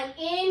 1.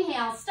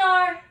 Inhale,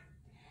 star.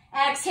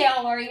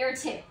 Exhale, warrior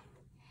 2.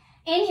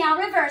 Inhale,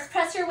 reverse.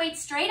 Press your weight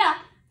straight up.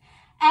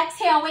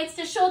 Exhale, weights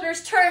to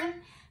shoulders. Turn,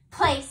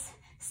 place,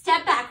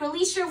 step back.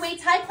 Release your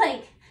weights, high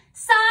plank.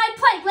 Side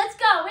plank, let's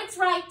go. It's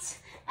right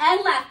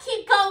and left.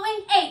 Keep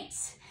going. 8,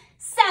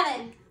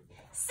 7,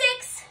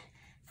 6,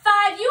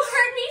 5. You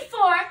heard me.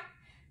 4,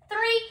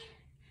 3,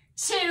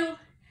 2,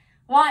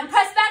 1.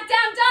 Press back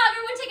down, dog.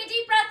 Everyone take a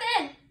deep breath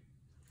in.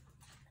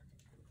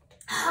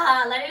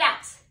 Let it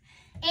out.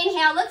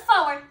 Inhale, look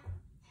forward.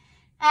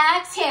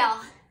 Exhale,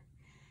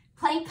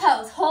 plank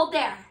pose. Hold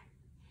there.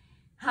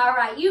 All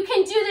right, you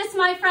can do this,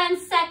 my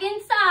friends.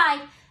 Second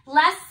side,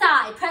 left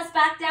side. Press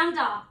back down,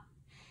 dog.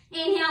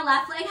 Inhale,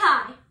 left leg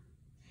high.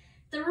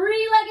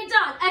 3-legged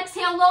dog.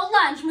 Exhale, low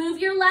lunge. Move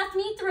your left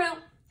knee through.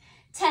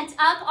 Tent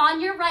up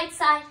on your right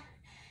side.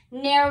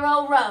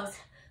 Narrow rows.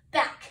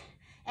 Back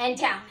and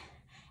down.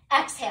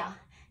 Exhale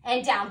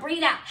and down.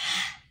 Breathe out.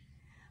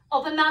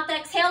 Open mouth,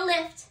 exhale,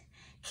 lift.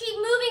 Keep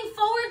moving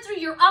forward through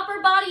your upper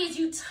body as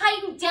you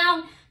tighten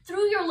down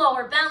through your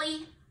lower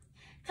belly.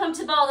 Come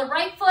to ball the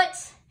right foot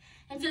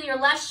and feel your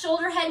left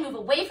shoulder head move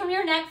away from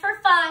your neck for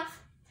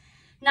 5.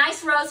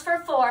 Nice rows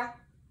for 4.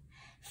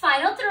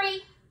 Final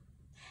 3.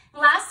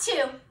 Last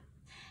 2.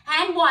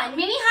 And 1.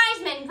 Mini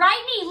Heisman.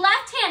 Right knee,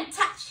 left hand,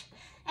 touch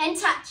and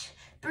touch.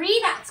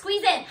 Breathe out,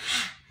 squeeze in.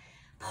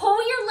 Pull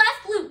your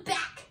left glute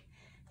back.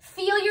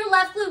 Feel your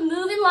left glute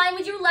move in line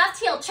with your left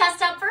heel.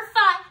 Chest up for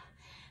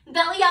 5.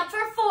 Belly up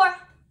for 4.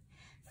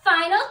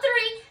 Final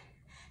 3.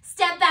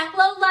 Step back,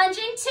 low lunge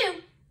in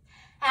 2.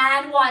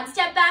 And 1.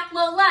 Step back,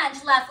 low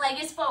lunge. Left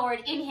leg is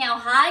forward. Inhale,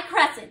 high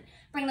crescent.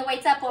 Bring the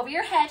weights up over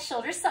your head,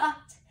 shoulders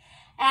soft.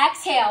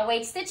 Exhale,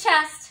 weights to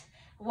chest.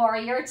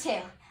 Warrior 2.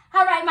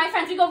 All right, my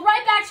friends, we go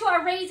right back to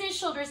our raises,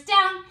 shoulders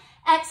down.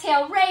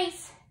 Exhale,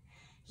 raise.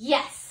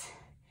 Yes.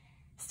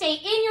 Stay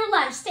in your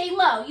lunge, stay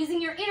low,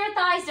 using your inner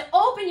thighs to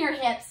open your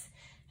hips,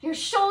 your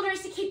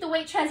shoulders to keep the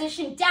weight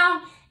transition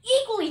down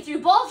equally through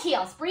both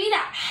heels. Breathe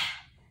out.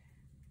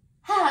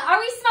 Are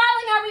we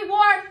smiling? Are we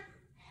warm?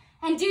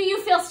 And do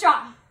you feel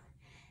strong?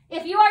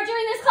 If you are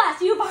doing this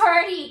class, you've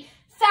already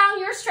found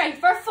your strength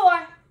for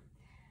 4.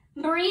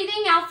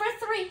 Breathing out for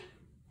 3.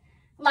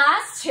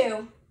 Last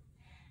 2.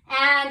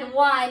 And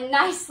 1.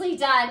 Nicely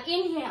done.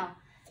 Inhale.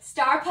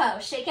 Star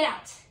pose. Shake it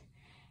out.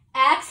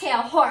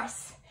 Exhale.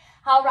 Horse.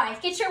 All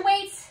right. Get your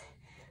weights.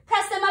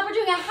 Press them up. We're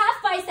doing a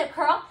half bicep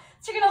curl.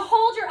 So you're going to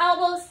hold your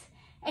elbows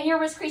and your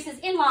wrist creases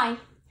in line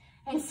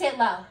and sit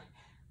low.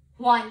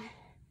 1,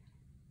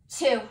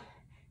 2,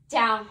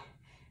 down,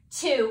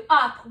 2,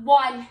 up,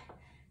 1,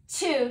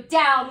 2,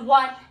 down,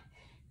 1,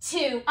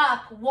 2,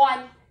 up, 1,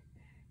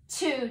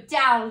 2,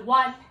 down,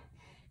 1,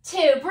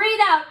 2. Breathe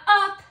out,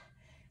 up,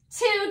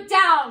 2,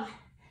 down,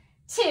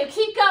 2.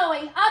 Keep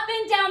going, up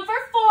and down for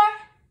 4.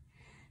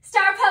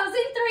 Star pose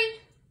in 3.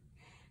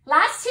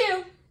 Last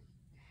 2.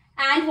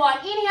 And 1.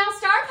 Inhale,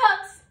 star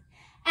pose.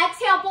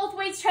 Exhale, both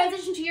weights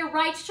transition to your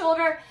right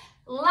shoulder.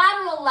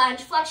 Lateral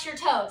lunge, flex your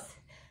toes.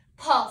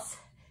 Pulse,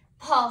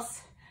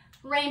 pulse,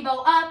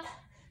 rainbow up,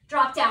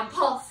 drop down,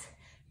 pulse,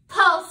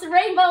 pulse,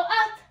 rainbow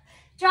up,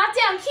 drop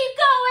down, keep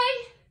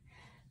going.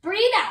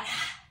 Breathe out.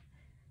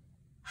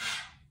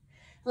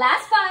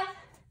 Last 5.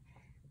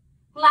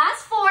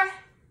 Last 4.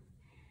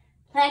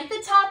 Land at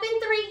the top in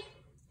 3.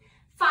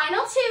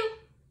 Final 2.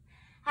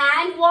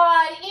 And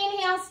 1.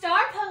 Inhale, star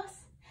pose.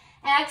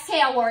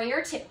 Exhale,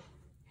 warrior 2.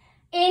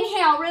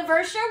 Inhale,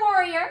 reverse your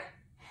warrior.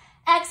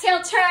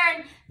 Exhale,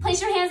 turn.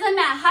 Place your hands on the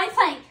mat, high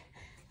plank.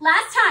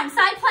 Last time,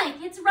 side plank.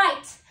 It's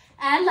right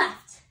and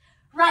left.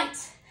 Right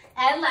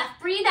and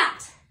left. Breathe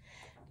out.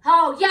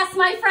 Oh, yes,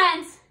 my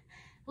friends.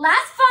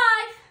 Last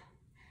 5.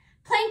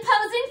 Plank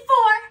pose in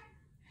 4.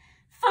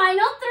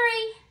 Final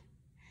 3.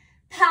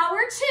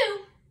 Power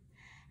 2.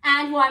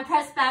 And 1.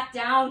 Press back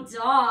down,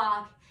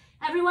 dog.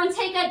 Everyone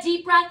take a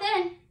deep breath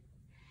in.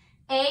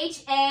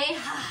 H-A.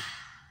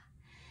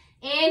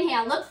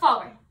 Inhale, look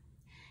forward.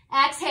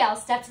 Exhale,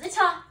 step to the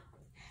top.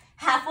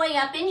 Halfway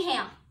up,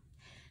 inhale.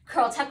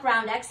 Curl, tuck,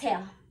 round,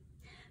 exhale.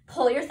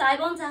 Pull your thigh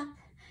bones up.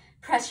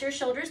 Press your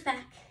shoulders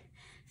back.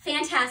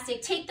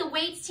 Fantastic. Take the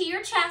weights to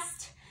your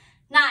chest.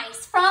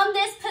 Nice. From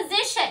this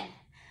position,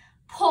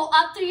 pull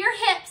up through your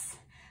hips.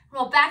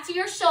 Roll back to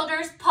your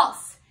shoulders.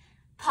 Pulse,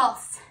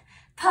 pulse,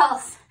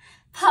 pulse,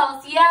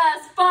 pulse.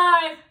 Yes,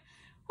 5.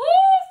 Woo,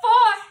 4.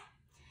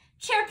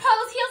 Chair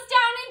pose, heels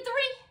down in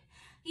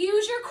 3.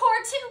 Use your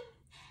core 2.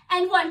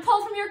 And 1,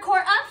 pull from your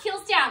core up,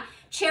 heels down.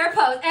 Chair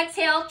pose,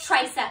 exhale,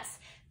 triceps,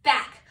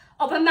 back.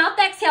 Open mouth,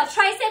 exhale,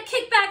 tricep,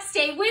 kick back,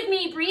 stay with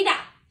me, breathe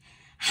out.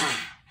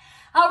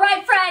 All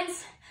right,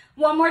 friends,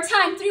 one more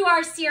time through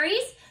our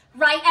series.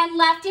 Right and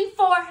left in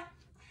 4.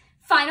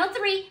 Final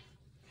 3.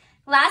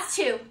 Last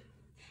 2.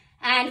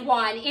 And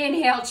 1.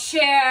 Inhale,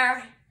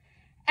 chair.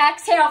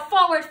 Exhale,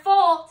 forward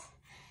fold.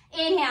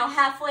 Inhale,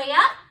 halfway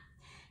up.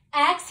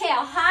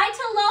 Exhale, high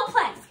to low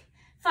plank.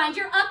 Find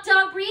your up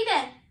dog, breathe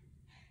in.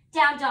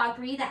 Down dog,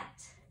 breathe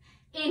out.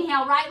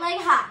 Inhale, right leg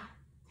high.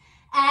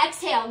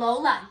 Exhale, low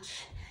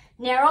lunge.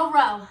 Narrow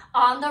row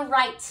on the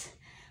right.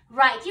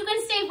 Right. You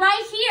can stay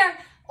right here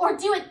or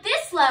do it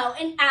this low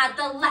and add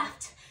the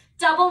left.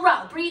 Double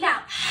row. Breathe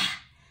out.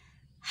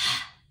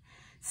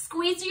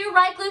 Squeeze through your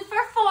right glute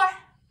for 4.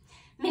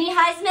 Mini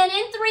Heisman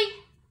in 3.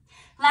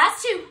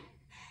 Last 2.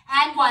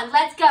 And 1.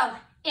 Let's go.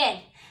 In.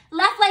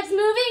 Left leg's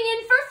moving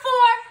in for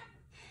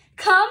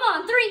 4. Come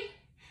on. 3.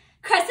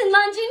 Crescent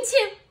lunge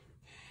in 2.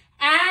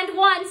 And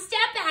 1.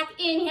 Step back.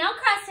 Inhale,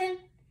 crescent.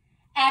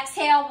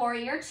 Exhale,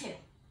 warrior 2.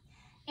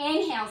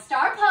 Inhale,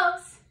 star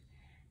pose.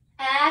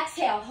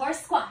 Exhale,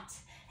 horse squat.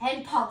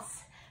 And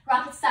pulse.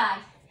 Rocket side.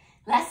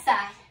 Left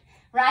side.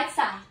 Right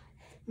side.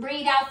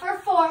 Breathe out for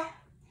 4.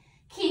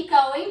 Keep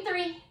going.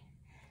 3.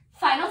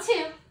 Final 2.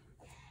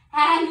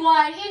 And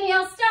 1.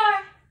 Inhale,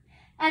 star.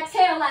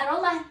 Exhale,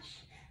 lateral lunge.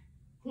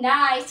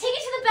 Nice. Take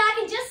it to the back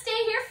and just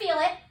stay here. Feel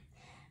it.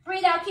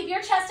 Breathe out. Keep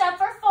your chest up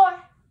for 4.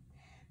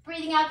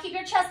 Breathing out. Keep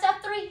your chest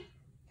up. 3.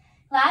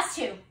 Last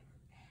 2.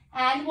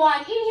 And 1.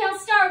 Inhale,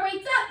 star.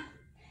 Weights up.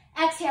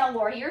 Exhale,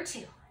 warrior 2.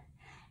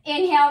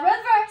 Inhale,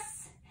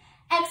 reverse.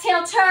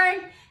 Exhale,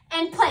 turn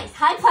and place.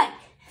 High plank.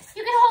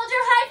 You can hold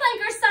your high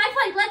plank or side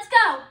plank. Let's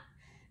go.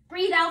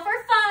 Breathe out for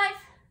 5.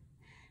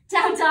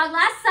 Down dog,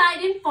 last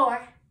side in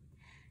 4.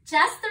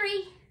 Just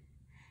 3.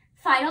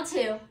 Final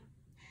 2.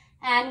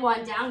 And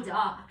 1, down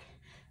dog.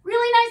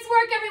 Really nice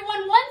work,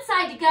 everyone. One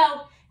side to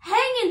go.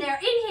 Hang in there.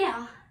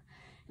 Inhale.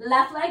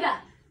 Left leg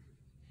up.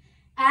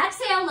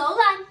 Exhale, low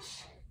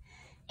lunge.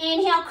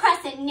 Inhale,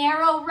 crescent,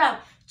 narrow row.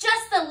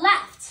 Just the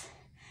left.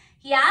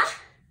 Yeah?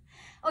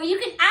 Or you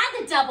can add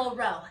the double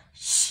row.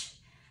 Shh.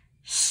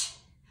 Shh.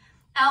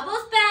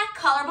 Elbows back,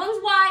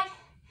 collarbones wide.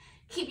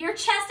 Keep your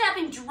chest up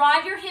and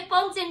drive your hip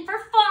bones in for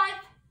 5.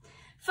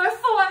 For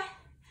 4.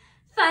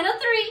 Final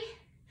 3.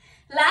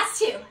 Last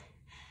 2.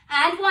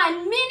 And 1.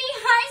 Mini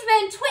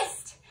Heisman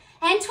twist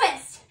and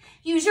twist.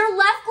 Use your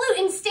left glute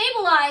and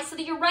stabilize so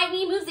that your right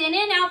knee moves in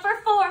and out for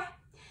 4.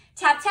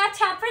 Tap, tap,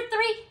 tap for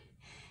 3.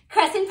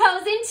 Crescent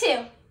pose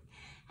in 2.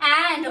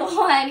 And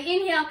 1.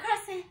 Inhale,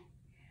 crescent.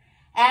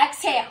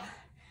 Exhale,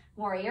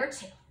 warrior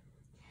 2.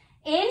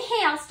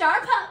 Inhale,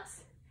 star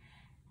pose.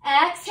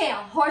 Exhale,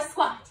 horse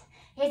squat.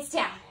 It's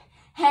down,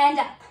 hand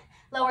up,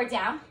 lower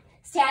down,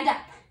 stand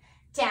up,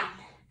 down,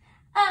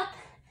 up,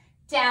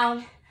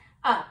 down,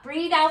 up.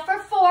 Breathe out for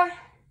 4.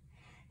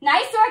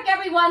 Nice work,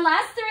 everyone.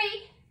 Last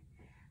 3.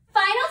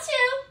 Final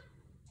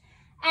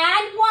 2.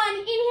 And 1.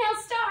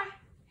 Inhale, star.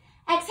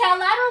 Exhale,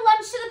 lateral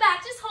lunge to the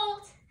back. Just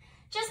hold.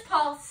 Just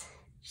pulse.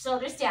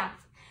 Shoulders down.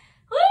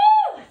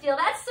 Woo! Feel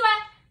that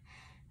sweat.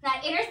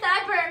 That inner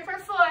thigh burn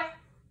for 4.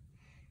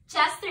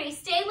 Just 3.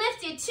 Stay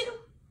lifted. 2.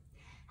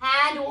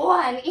 And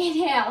 1.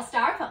 Inhale,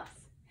 star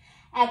pose.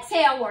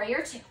 Exhale,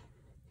 warrior 2.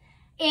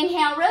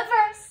 Inhale,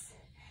 reverse.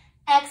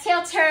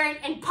 Exhale, turn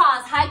and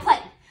pause. High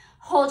plank.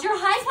 Hold your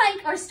high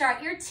plank or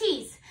start your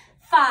T's.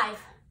 5.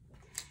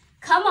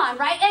 Come on,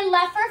 right and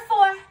left for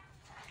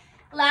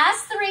 4.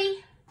 Last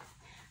 3.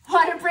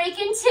 Water break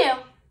in 2.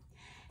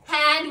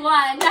 And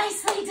 1.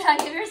 Nicely done.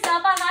 Give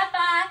yourself a high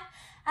five.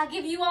 I'll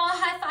give you all a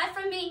high five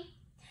from me.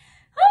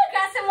 Woo,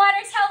 got some water,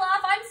 towel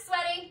off. I'm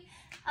sweating.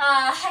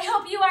 I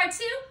hope you are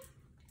too.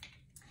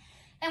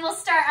 And we'll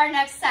start our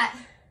next set.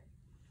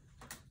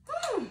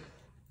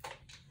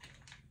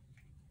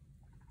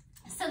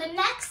 So the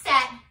next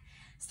set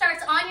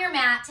starts on your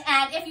mat,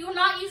 and if you're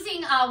not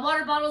using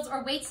water bottles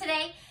or weights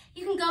today,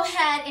 you can go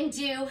ahead and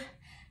do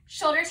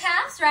shoulder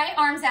taps, right?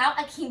 Arms out,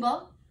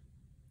 akimbo.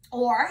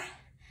 Or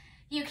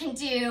you can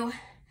do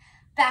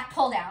back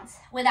pull downs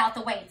without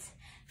the weights.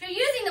 If you're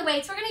using the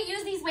weights, we're gonna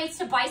use these weights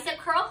to bicep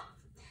curl.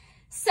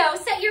 So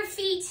set your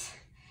feet,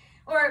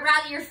 or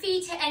rather your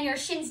feet and your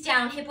shins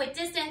down, hip width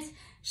distance,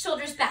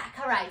 shoulders back.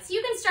 All right, so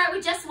you can start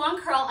with just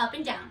one curl up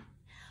and down.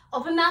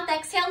 Open mouth,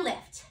 exhale,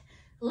 lift,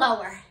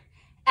 lower,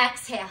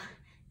 exhale,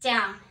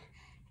 down,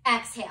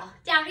 exhale,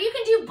 down. Or you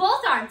can do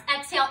both arms,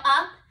 exhale,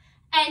 up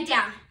and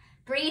down.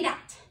 Breathe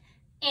out,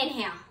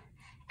 inhale,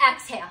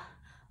 exhale,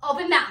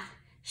 open mouth,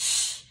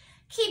 shh.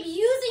 Keep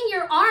using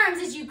your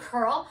arms as you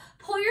curl.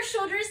 Pull your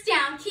shoulders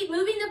down, keep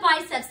moving the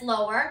biceps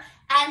lower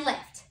and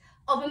lift.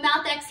 Open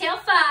mouth, exhale,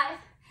 5.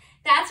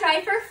 That's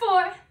right for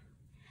 4.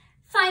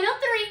 Final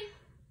 3.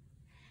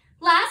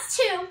 Last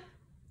 2.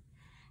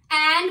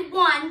 And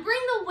 1. Bring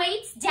the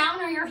weights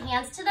down or your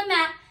hands to the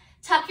mat.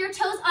 Tuck your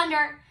toes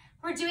under.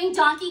 We're doing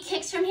donkey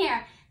kicks from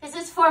here. This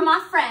is for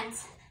my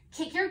friends.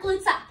 Kick your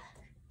glutes up.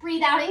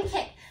 Breathe out and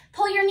kick.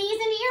 Pull your knees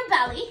into your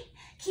belly.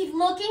 Keep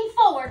looking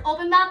forward.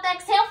 Open mouth,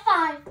 exhale,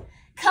 5.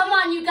 Come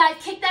on, you guys.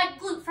 Kick that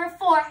glute for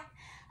 4.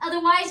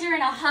 Otherwise, you're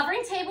in a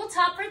hovering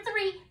tabletop for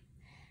 3.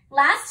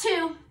 Last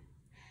 2.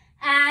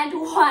 And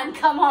 1.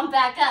 Come on,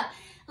 back up.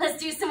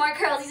 Let's do some more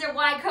curls. These are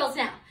wide curls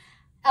now.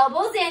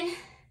 Elbows in,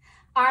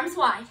 arms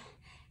wide.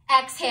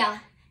 Exhale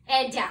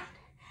and down.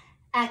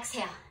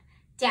 Exhale,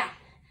 down.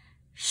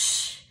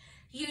 Shh.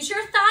 Use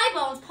your thigh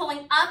bones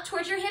pulling up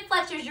towards your hip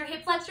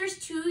flexors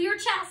to your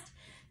chest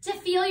to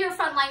feel your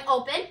front line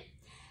open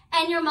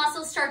and your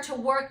muscles start to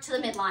work to the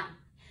midline.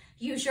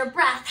 Use your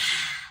breath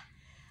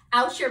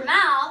out your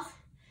mouth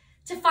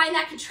to find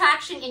that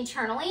contraction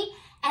internally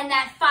and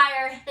that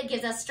fire that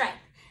gives us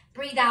strength.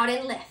 Breathe out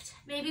and lift.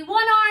 Maybe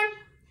one arm,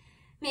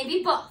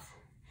 maybe both.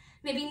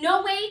 Maybe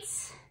no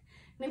weights,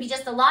 maybe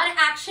just a lot of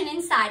action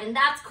inside, and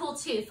that's cool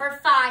too. For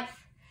 5,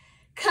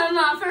 come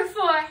on for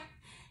 4.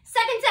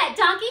 Second set,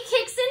 donkey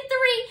kicks in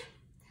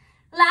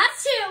 3.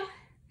 Last 2,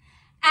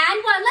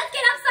 and 1. Let's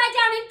get upside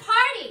down and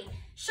party.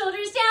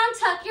 Shoulders down,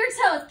 tuck your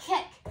toes,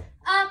 kick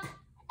up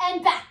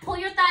and back. Pull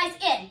your thighs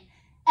in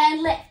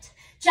and lift.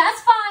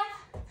 Just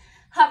 5.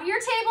 Hover your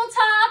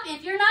tabletop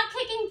if you're not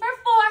kicking for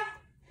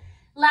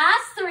 4.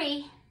 Last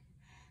 3,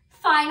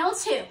 final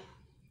 2,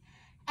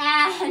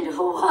 and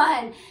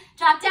 1.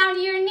 Drop down to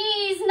your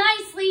knees,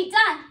 nicely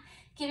done.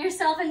 Give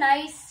yourself a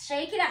nice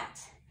shake it out.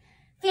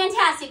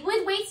 Fantastic,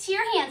 with weights to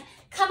your hands.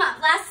 Come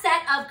up, last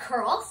set of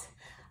curls.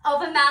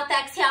 Open mouth,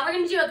 exhale. We're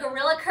gonna do a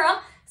gorilla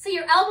curl. So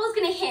your elbow's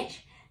gonna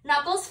hinge.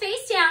 Knuckles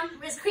face down,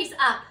 wrist crease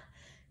up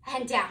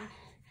and down.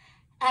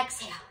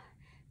 Exhale,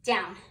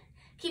 down.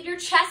 Keep your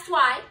chest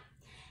wide.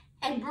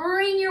 And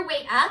bring your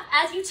weight up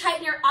as you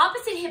tighten your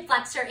opposite hip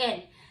flexor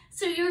in.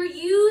 So you're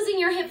using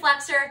your hip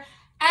flexor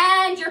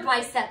and your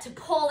bicep to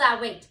pull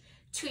that weight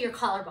to your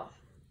collarbone.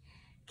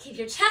 Keep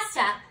your chest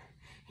up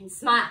and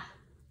smile.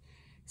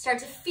 Start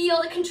to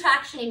feel the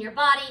contraction in your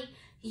body,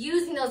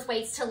 using those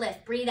weights to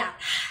lift. Breathe out.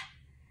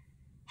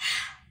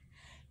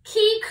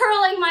 Keep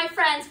curling, my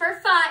friends,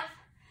 for 5.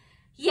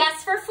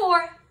 Yes, for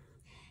 4.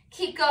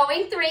 Keep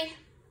going, 3.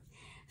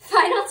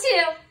 Final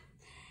 2.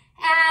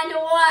 And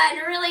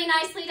 1, really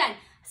nicely done.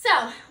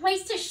 So,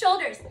 weights to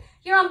shoulders.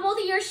 You're on both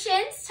of your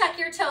shins, tuck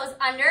your toes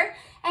under,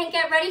 and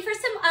get ready for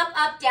some up,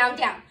 up, down,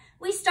 down.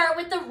 We start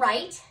with the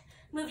right.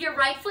 Move your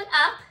right foot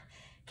up.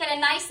 Get a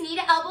nice knee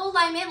to elbow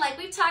alignment like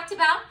we've talked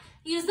about.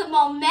 Use the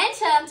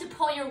momentum to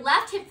pull your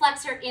left hip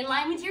flexor in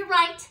line with your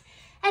right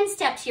and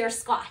step to your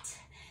squat.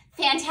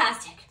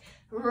 Fantastic.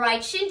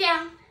 Right shin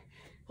down,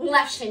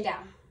 left shin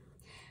down.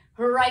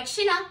 Right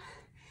shin up,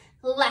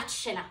 left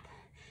shin up.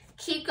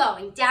 Keep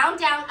going, down,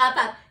 down, up,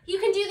 up. You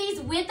can do these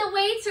with the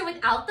weights or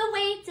without the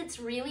weights. It's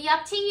really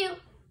up to you.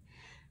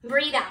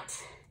 Breathe out.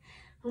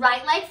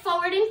 Right leg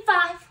forward in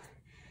 5.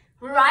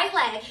 Right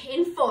leg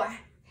in 4.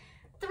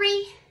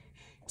 3,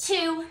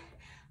 2,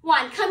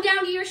 1. Come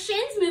down to your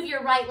shins, move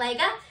your right leg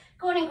up.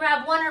 Go ahead and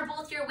grab one or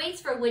both your weights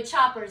for wood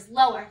choppers,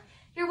 lower.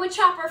 Your wood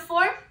chopper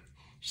form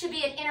should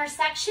be an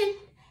intersection.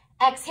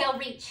 Exhale,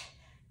 reach.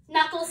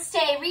 Knuckles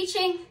stay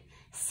reaching.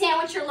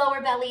 Sandwich your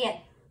lower belly in.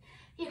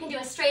 You can do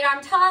a straight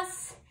arm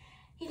toss.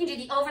 You can do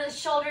the over the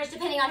shoulders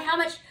depending on how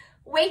much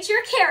weight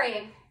you're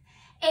carrying.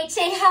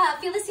 HA hub,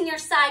 feel this in your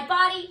side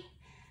body,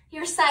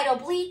 your side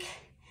oblique,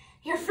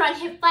 your front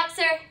hip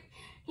flexor,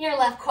 your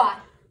left quad.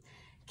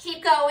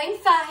 Keep going,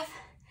 5,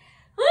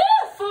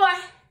 woo, 4,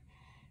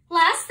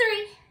 last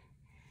 3,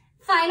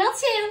 final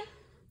 2,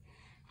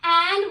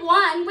 and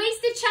 1.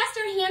 Waist to chest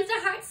or hands to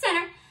heart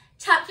center.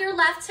 Tuck your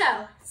left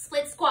toe,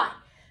 split squat,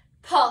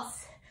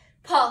 pulse,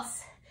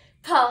 pulse,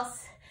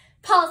 pulse,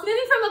 pulse.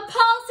 Moving from a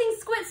pulsing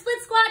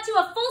split squat to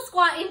a full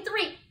squat in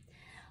 3.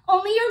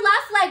 Only your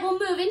left leg will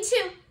move in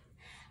 2.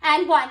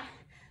 And 1.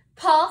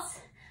 Pulse,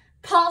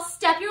 pulse,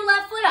 step your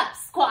left foot up,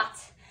 squat,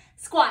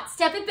 squat,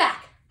 step it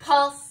back,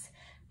 pulse,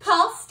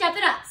 pulse, step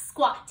it up,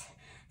 squat,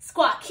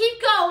 squat.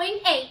 Keep going,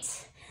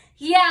 8.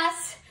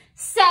 Yes,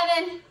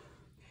 7,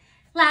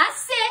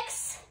 Last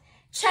 6.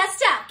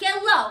 Chest up,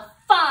 get low.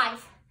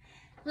 5.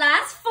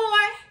 Last 4.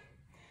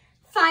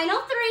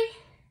 Final 3.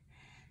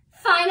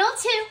 Final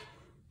 2.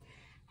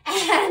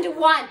 And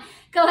 1.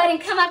 Go ahead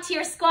and come up to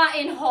your squat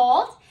and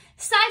hold.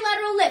 Side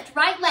lateral lift,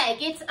 right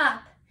leg, it's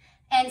up.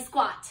 And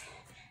squat.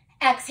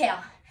 Exhale,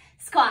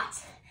 squat.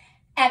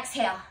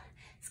 Exhale,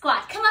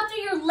 squat. Come up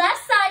through your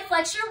left side,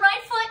 flex your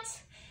right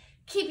foot.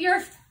 Keep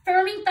your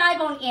firming thigh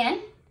bone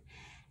in.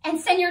 And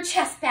send your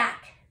chest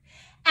back.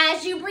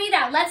 As you breathe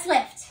out, let's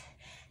lift.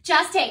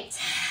 Just 8.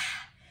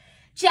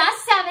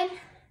 Just 7.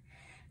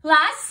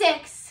 Last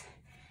 6.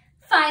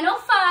 Final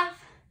 5.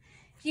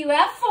 You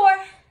have 4.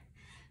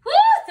 Woo,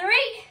 3.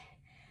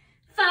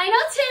 Final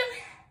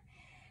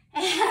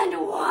 2.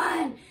 And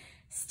 1.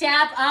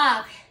 Step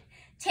up.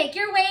 Take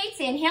your weights,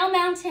 inhale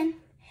mountain.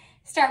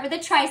 Start with the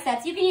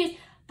triceps. You can use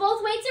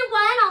both weights or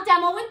one. I'll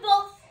demo with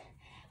both.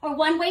 Or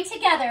one weight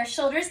together,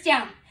 shoulders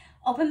down.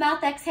 Open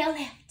mouth, exhale,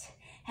 lift.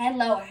 And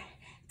lower.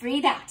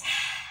 Breathe out.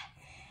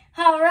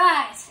 All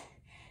right.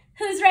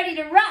 Who's ready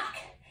to rock?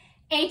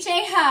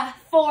 HA,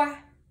 4.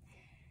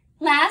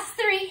 Last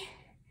 3.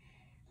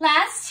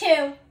 Last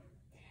 2.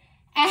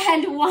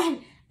 And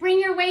 1. Bring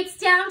your weights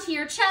down to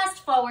your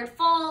chest, forward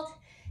fold.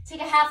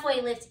 Take a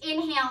halfway lift,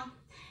 inhale.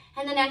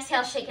 And then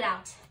exhale, shake it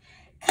out.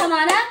 Come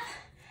on up.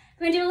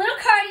 We're gonna do a little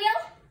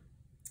cardio.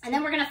 And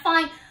then we're gonna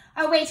find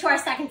our way to our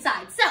second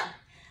side. So,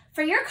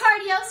 for your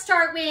cardio,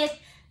 start with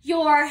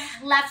your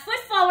left foot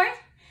forward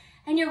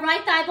and your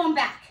right thigh bone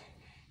back.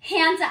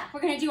 Hands up.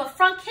 We're gonna do a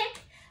front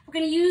kick. We're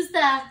gonna use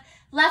the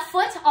left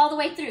foot all the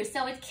way through.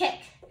 So it's kick,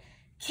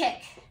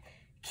 kick,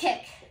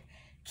 kick,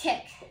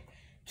 kick,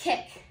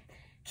 kick,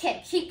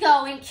 kick. Keep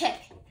going, kick,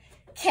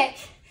 kick,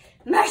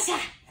 Marcia,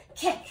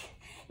 kick.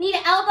 Need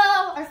an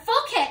elbow or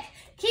full kick.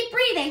 Keep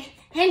breathing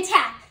and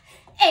tap.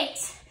 8,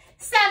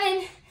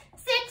 7,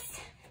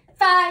 6,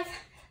 5,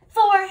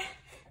 4,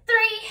 3,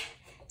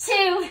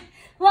 2,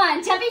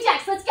 1. Jumping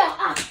jacks, let's go.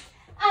 Up,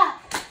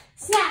 up,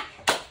 snap.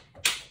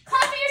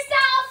 Clap for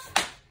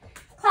yourself.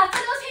 Clap for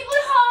those people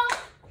at home.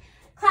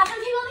 Clap for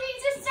people that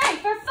need to stay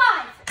for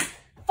 5,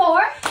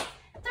 4,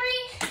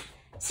 3,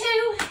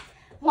 2,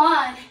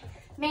 1.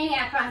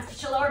 Maniac runs.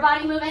 Get your lower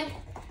body moving.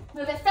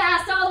 Move it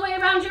fast all the way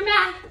around your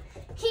mat.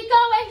 Keep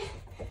going.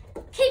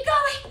 Keep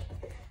going.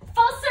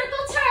 Full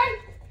circle turn.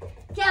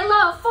 Get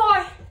low.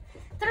 4,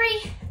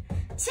 3,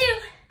 2,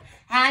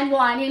 and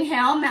 1.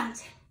 Inhale,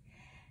 mountain.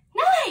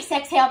 Nice.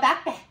 Exhale,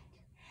 back bend.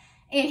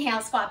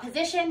 Inhale, squat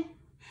position.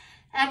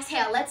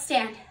 Exhale, let's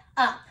stand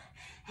up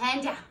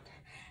and down.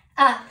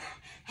 Up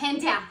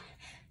and down.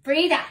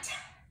 Breathe out.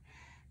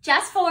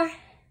 Just 4.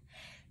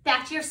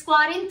 Back to your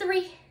squat in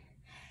 3.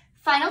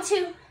 Final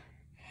 2.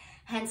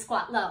 And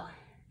squat low.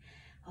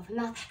 Open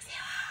mouth, exhale.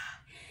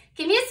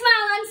 Give me a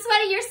smile. I'm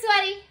sweaty. You're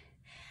sweaty.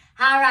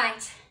 All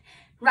right.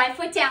 Right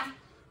foot down.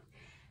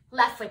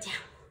 Left foot down.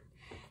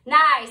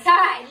 Nice. All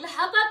right. Up,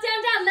 up,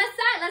 down, down. Left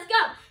side. Let's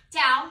go.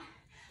 Down,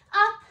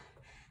 up,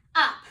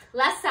 up.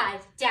 Left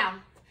side,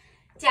 down,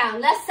 down.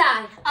 Left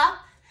side, up,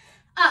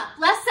 up.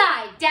 Left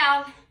side,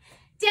 down,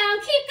 down.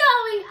 Keep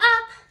going.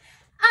 Up,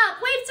 up.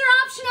 Weights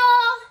are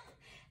optional,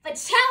 but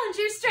challenge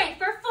your strength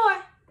for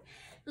 4.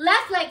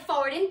 Left leg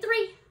forward in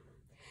 3.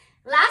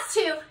 Last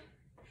 2.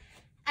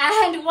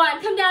 And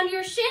 1. Come down to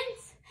your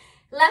shins.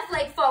 Left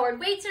leg forward.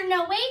 Weights or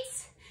no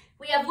weights.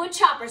 We have wood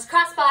choppers.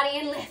 Cross body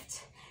and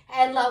lift.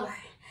 And lower.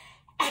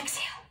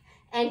 Exhale.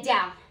 And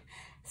down.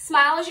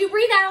 Smile as you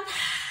breathe out.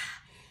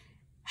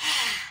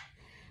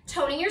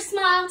 Toning your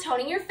smile.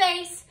 Toning your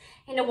face.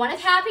 Into one of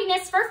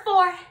happiness for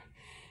 4.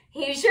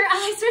 Use your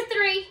eyes for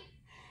 3.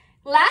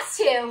 Last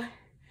 2.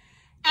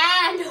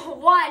 And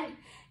 1.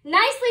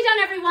 Nicely done,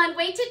 everyone.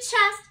 Weight to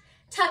chest.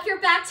 Tuck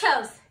your back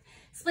toes.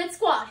 Split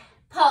squat.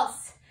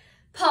 Pulse.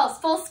 Pulse.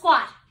 Full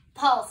squat.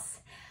 Pulse.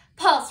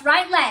 Pulse.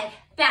 Right leg.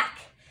 Back.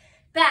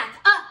 Back.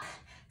 Up.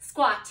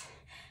 Squat.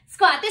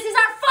 Squat. This is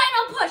our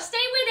final push. Stay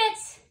with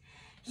it.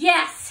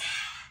 Yes.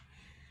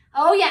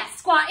 Oh, yes.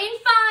 Squat in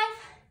 5.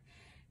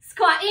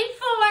 Squat in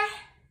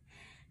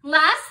 4.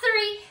 Last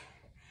 3.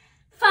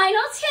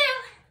 Final 2.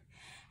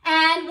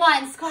 And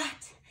 1.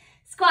 Squat.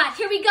 Squat.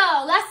 Here we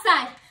go. Left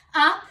side.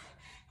 Up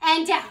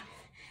and down.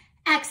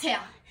 Exhale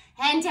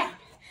and down.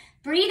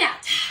 Breathe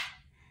out.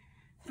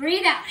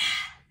 Breathe out.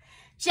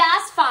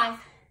 Just 5.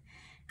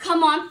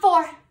 Come on,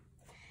 4.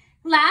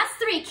 Last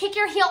 3. Kick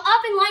your heel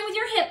up in line with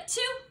your hip.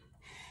 2.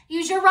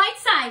 Use your right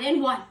side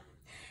and 1.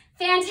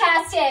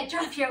 Fantastic.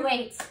 Drop your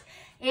weights.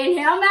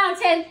 Inhale,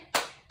 mountain.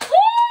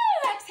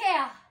 Woo!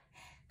 Exhale.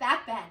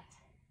 Back bend.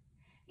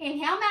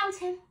 Inhale,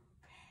 mountain.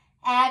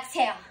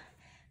 Exhale.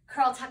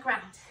 Curl, tuck,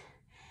 round.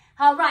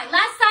 All right,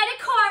 last side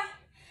of core.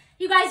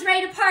 You guys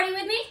ready to party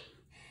with me?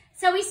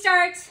 So we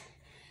start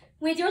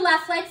with your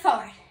left leg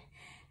forward.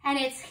 And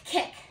it's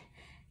kick,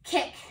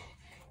 kick,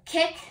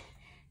 kick,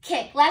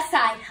 kick. Left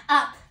side,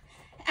 up,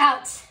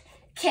 out,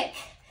 kick,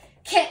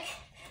 kick.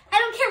 I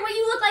don't care what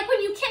you look like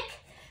when you kick,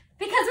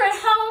 because we're at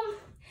home.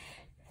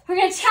 We're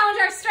gonna challenge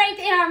our strength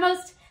in our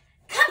most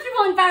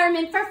comfortable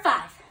environment for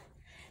 5.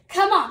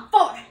 Come on,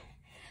 4.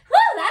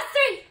 Woo, last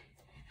 3.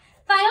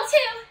 Final 2.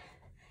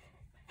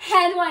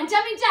 And one.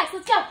 Jumping jacks.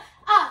 Let's go.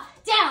 Up,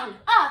 down,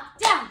 up,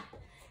 down.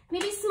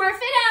 Maybe smurf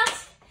it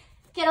out.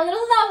 Get a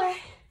little lower.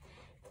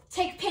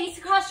 Take pace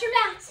across your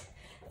mat.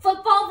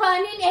 Football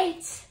run in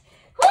 8.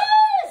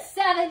 Woo!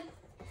 7.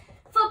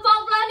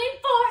 Football run in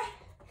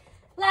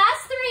 4.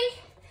 Last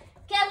 3.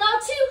 Get low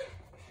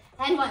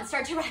 2. And 1.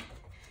 Start to run.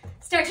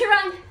 Start to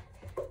run.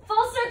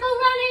 Full circle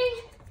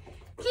running.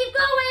 Keep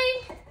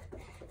going.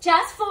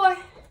 Just 4.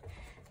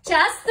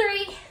 Just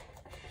 3.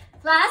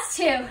 Last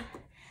 2.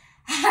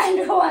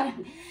 And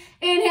 1.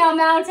 Inhale,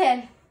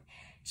 mountain.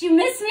 Did you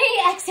miss me?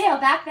 Exhale,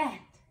 back bend.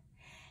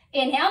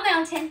 Inhale,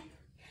 mountain.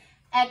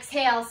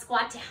 Exhale,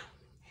 squat down.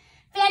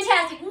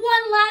 Fantastic.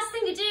 One last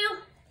thing to do,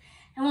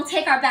 and we'll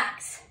take our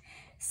backs.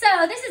 So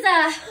this is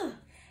a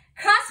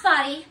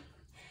crossbody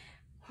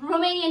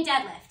Romanian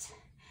deadlift.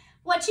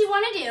 What you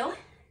want to do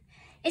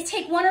is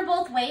take one or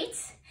both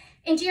weights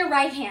into your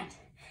right hand.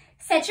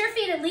 Set your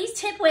feet at least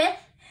hip width,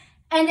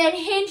 and then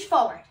hinge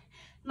forward.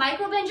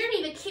 Micro bend your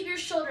knee, but keep your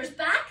shoulders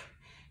back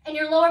and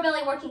your lower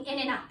belly working in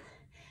and up.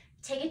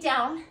 Take it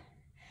down,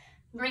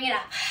 bring it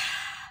up.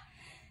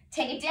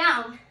 Take it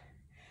down,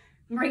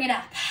 bring it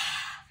up.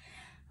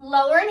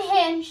 Lower and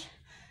hinge,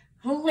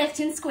 lift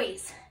and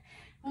squeeze.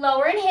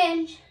 Lower and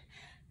hinge,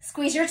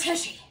 squeeze your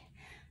tushy.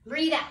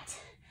 Breathe out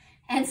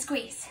and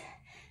squeeze.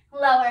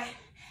 Lower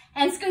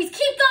and squeeze. Keep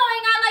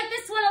going. I like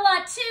this one a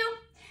lot too.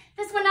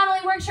 This one not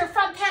only works your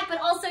front pec, but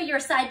also your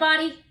side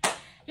body,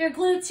 your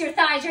glutes, your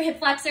thighs, your hip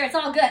flexor. It's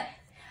all good.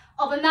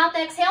 Open mouth,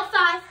 exhale,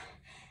 5.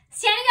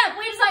 Standing up,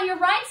 weight is on your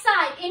right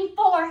side in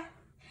 4.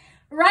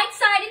 Right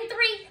side in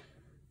 3.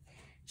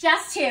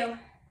 Just 2.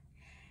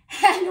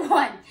 And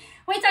 1.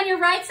 Weight's on your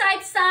right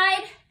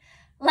side,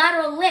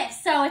 lateral lift.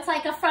 So it's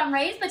like a front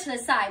raise, but to the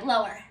side,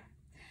 lower.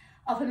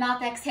 Open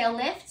mouth, exhale,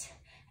 lift,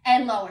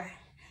 and lower.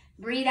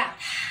 Breathe out.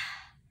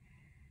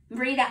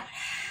 Breathe out.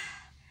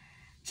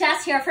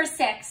 Just here for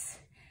 6.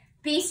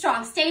 Be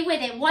strong. Stay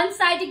with it. One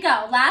side to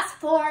go. Last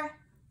 4.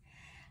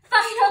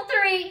 Final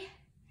 3.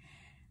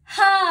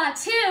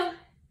 2.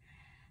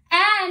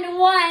 And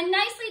 1.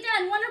 Nicely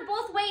done. One or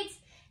both weights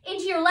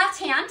into your left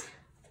hand.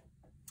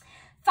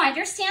 Find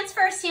your stance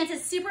first. Stance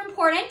is super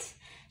important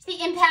to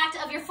the impact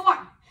of your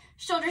form.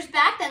 Shoulders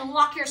back, then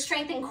lock your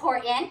strength and core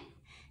in.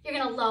 You're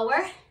going to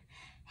lower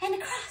and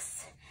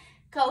across.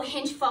 Go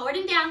hinge forward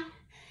and down.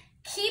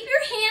 Keep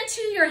your hand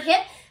to your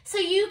hip so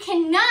you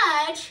can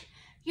nudge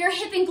your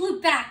hip and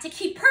glute back to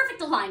keep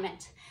perfect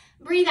alignment.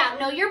 Breathe out.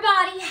 Know your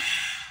body.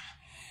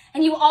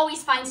 And you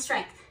always find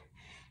strength.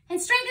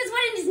 And strength is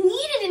what is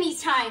needed in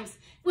these times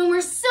when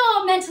we're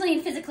so mentally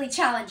and physically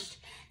challenged.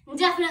 And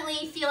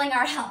definitely feeling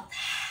our health.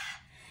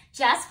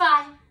 Just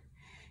 5.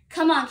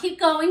 Come on, keep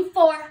going.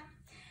 4.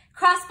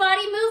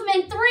 Cross-body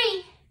movement.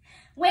 3.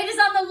 Weight is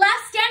on the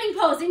left standing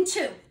pose in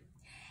 2.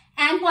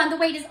 And 1. The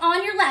weight is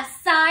on your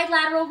left side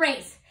lateral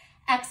raise.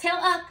 Exhale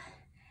up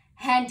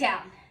and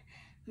down.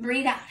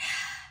 Breathe out.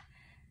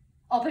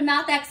 Open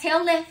mouth,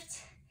 exhale,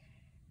 lift.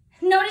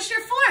 Notice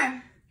your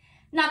form.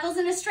 Knuckles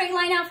in a straight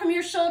line out from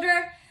your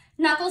shoulder.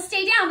 Knuckles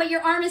stay down, but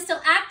your arm is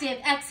still active.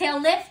 Exhale,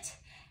 lift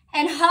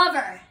and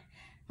hover.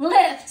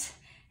 Lift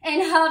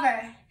and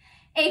hover.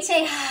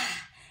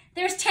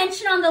 There's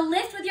tension on the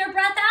lift with your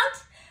breath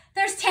out.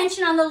 There's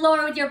tension on the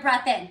lower with your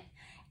breath in.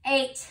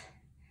 8.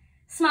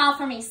 Smile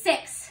for me.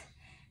 6.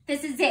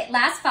 This is it.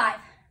 Last 5.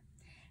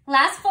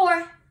 Last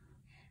 4.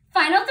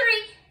 Final 3.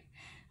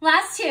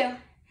 Last 2.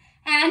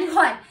 And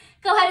 1.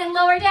 Go ahead and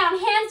lower down.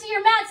 Hands to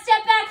your mat.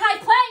 Step back. High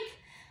plank.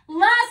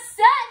 Last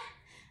set.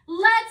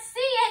 Let's see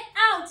it.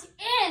 Out,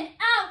 in,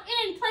 out,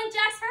 in. Plank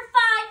jacks for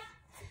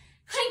 5.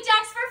 Plank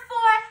jacks for 4.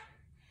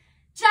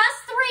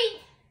 Just 3.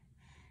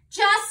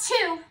 Just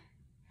 2.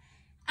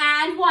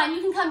 And 1.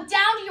 You can come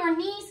down to your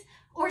knees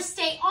or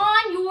stay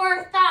on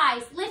your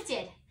thighs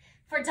lifted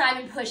for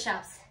diamond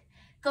push-ups.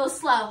 Go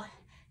slow.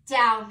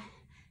 Down,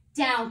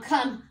 down.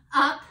 Come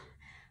up,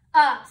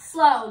 up.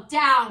 Slow.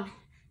 Down,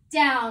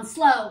 down.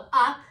 Slow.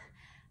 Up,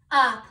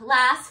 up.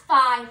 Last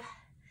 5.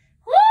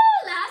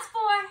 Woo! Last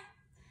 4.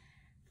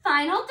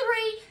 Final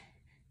 3.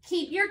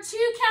 Keep your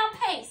 2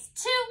 count pace.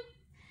 2.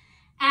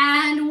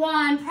 And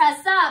 1.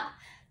 Press up.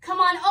 Come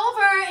on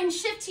over and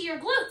shift to your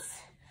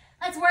glutes.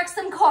 Let's work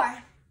some core.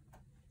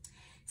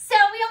 So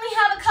we only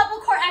have a couple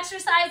core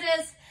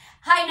exercises.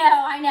 I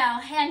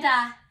know.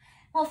 And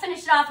we'll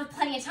finish it off with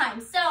plenty of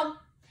time. So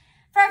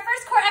for our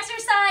first core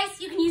exercise,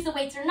 you can use the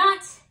weights or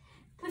not.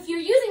 If you're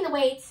using the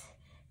weights,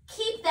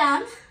 keep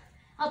them.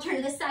 I'll turn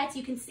to this side so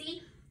you can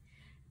see.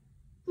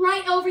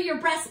 Right over your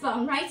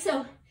breastbone, right?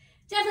 So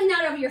definitely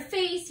not over your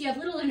face. You have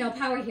little or no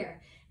power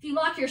here. If you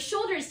lock your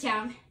shoulders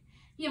down,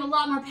 you have a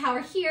lot more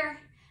power here.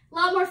 A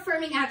lot more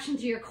firming action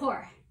to your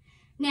core.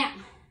 Now,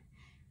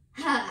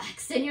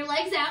 extend your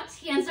legs out,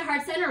 hands to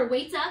heart center or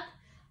weights up.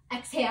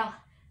 Exhale,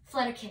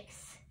 flutter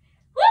kicks.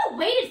 Woo,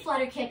 weighted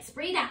flutter kicks,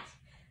 breathe out.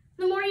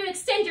 The more you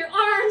extend your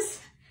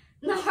arms,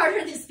 the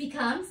harder this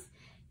becomes.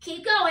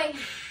 Keep going.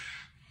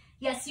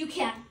 Yes, you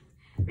can.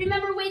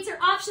 Remember, weights are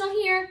optional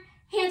here.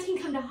 Hands can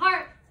come to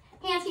heart.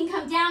 Hands can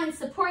come down and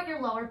support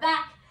your lower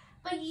back.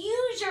 But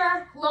use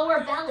your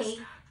lower belly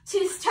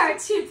to start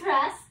to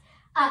press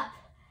up,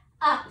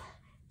 up,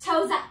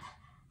 toes up.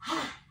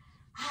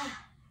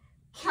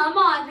 Come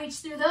on, reach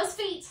through those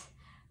feet.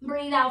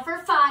 Breathe out for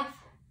 5.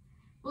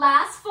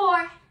 Last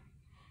 4.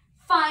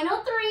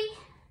 Final 3.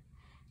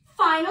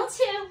 Final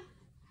 2.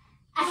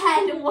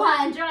 And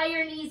 1. Draw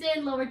your knees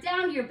in, lower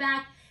down to your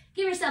back.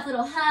 Give yourself a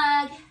little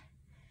hug.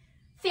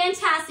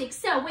 Fantastic.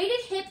 So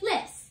weighted hip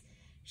lifts.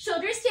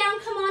 Shoulders down,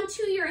 come on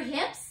to your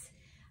hips.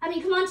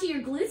 Come on to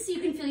your glutes so you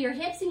can feel your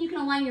hips and you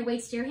can align your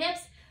weights to your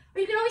hips.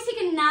 Or you can always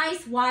take a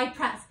nice wide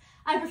press.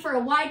 I prefer a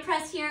wide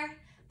press here.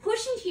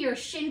 Push into your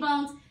shin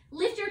bones.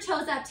 Lift your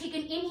toes up. Take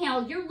an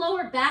inhale. Your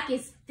lower back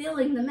is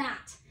filling the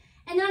mat.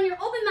 And then on your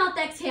open mouth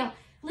exhale,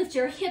 lift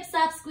your hips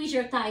up, squeeze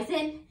your thighs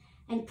in,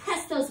 and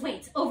press those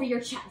weights over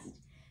your chest.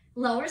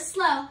 Lower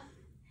slow.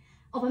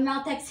 Open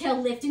mouth exhale,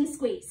 lift and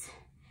squeeze.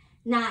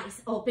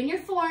 Nice. Open your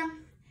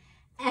form.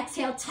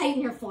 Exhale,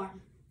 tighten your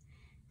form.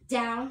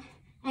 Down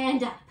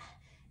and up.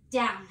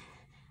 Down,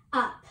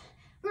 up.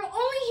 We're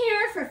only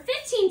here for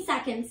 15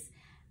 seconds.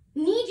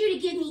 Need you to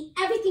give me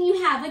everything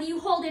you have. Whether you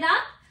hold it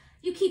up,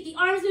 you keep the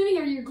arms moving,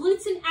 or your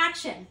glutes in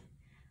action.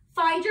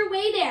 Find your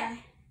way there.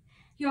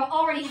 You're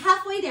already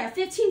halfway there.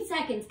 15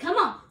 seconds. Come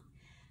on.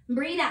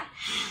 Breathe out.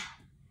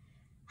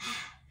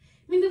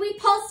 Maybe we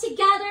pulse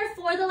together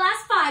for the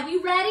last 5.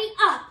 You ready?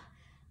 Up,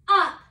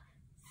 up,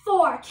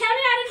 4. Count it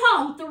out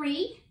at home.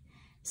 3,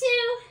 2,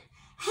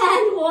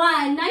 and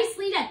 1.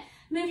 Nicely done.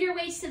 Move your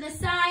weights to the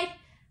side.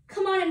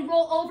 Come on and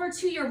roll over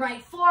to your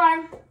right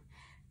forearm.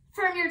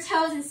 Firm your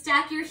toes and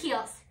stack your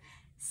heels.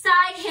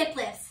 Side hip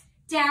lifts.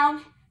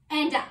 Down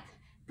and up.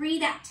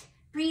 Breathe out.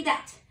 Breathe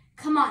out.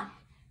 Come on.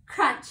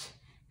 Crunch.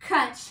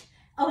 Crunch.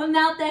 Open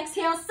mouth,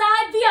 exhale.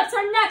 Side V-ups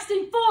are next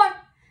in 4.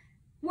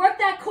 Work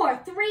that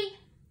core. 3.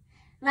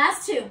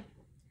 Last 2.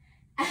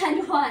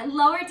 And 1.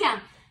 Lower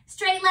down.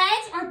 Straight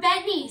legs or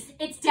bent knees.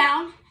 It's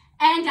down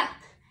and up.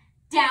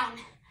 Down.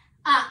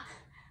 Up.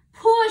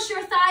 Push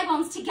your thigh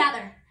bones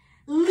together.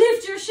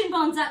 Lift your shin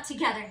bones up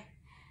together.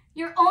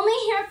 You're only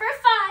here for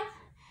 5.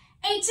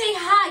 HA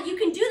high. You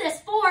can do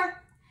this.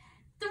 4,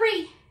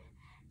 3,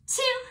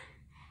 2,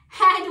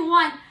 and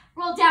 1.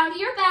 Roll down to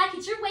your back.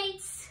 Hit your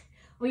weights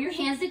or your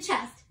hands to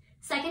chest.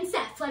 Second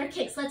set. Flutter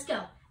kicks. Let's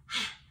go.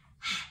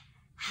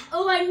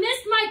 Oh, I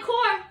missed my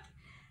core.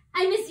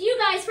 I miss you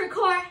guys for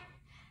core.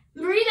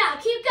 Breathe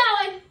out. Keep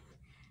going.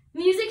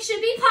 Music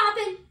should be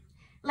popping.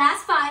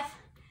 Last 5.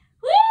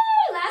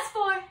 Woo! Last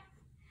 4.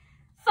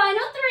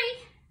 Final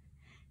 3.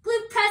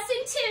 Glute press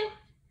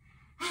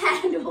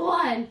in 2. And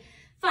 1.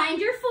 Find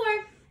your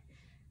form.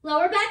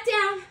 Lower back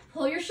down.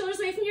 Pull your shoulders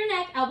away from your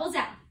neck. Elbows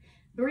out.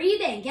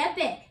 Breathe in. Get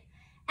big.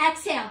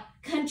 Exhale.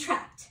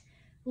 Contract.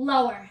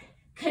 Lower.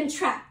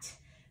 Contract.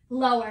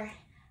 Lower.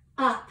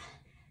 Up.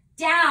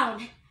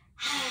 Down.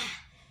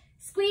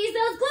 Squeeze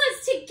those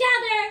glutes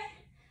together.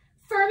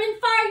 Firm and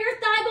fire your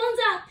thigh bones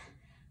up.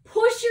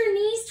 Push your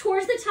knees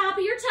towards the top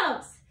of your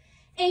toes.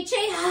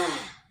 HA.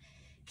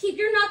 Keep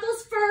your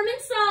knuckles firm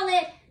and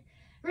solid.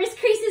 Wrist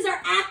creases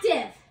are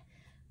active.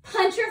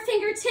 Punch your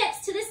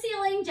fingertips to the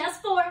ceiling.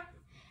 Just 4.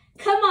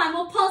 Come on,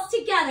 we'll pulse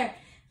together.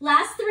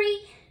 Last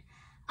 3.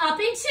 Up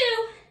in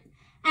 2.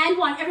 And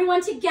 1.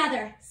 Everyone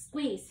together.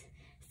 Squeeze,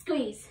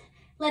 squeeze.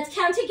 Let's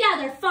count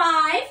together.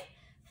 5,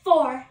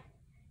 4,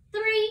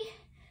 3,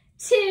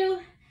 2,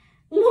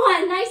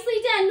 1. Nicely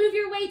done. Move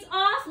your weights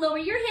off. Lower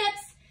your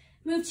hips.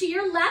 Move to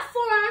your left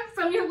forearm.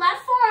 From your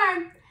left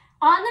forearm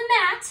on the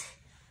mat.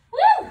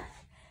 Woo!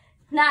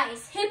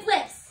 Nice. Hip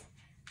lifts.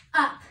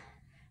 Up,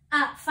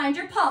 up. Find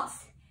your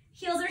pulse.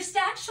 Heels are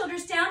stacked,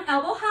 shoulders down,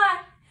 elbow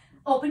high.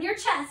 Open your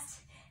chest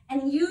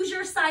and use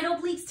your side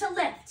obliques to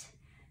lift.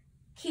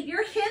 Keep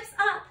your hips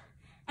up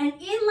and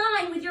in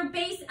line with your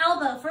base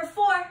elbow for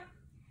 4.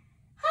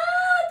 3.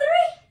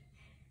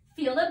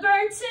 Feel the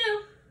burn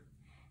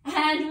 2.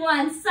 And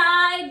 1.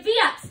 Side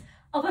V-ups.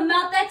 Open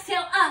mouth,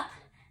 exhale, up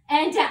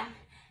and down.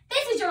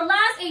 This is your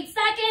last 8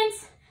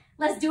 seconds.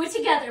 Let's do it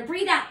together.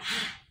 Breathe out.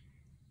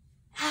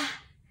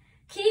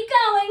 Keep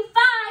going.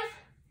 5.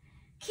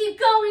 Keep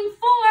going.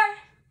 4.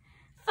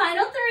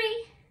 Final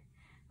 3.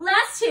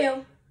 Last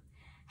 2.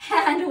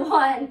 And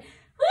 1.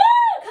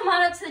 Woo! Come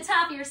on up to the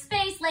top of your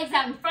space. Legs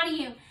out in front of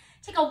you.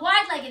 Take a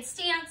wide-legged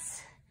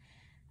stance.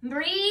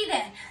 Breathe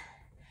in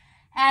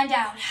and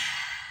out.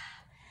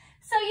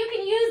 So you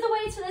can use the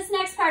weights for this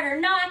next part or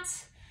not.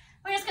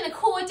 We're just going to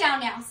cool it down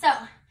now. So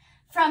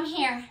from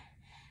here,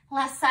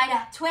 left side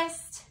up,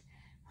 twist,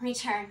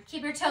 return.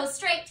 Keep your toes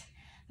straight.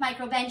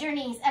 Micro bend your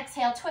knees.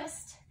 Exhale,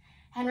 twist,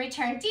 and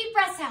return. Deep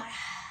breaths out.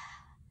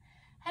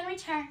 And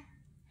return.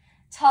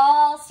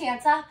 Tall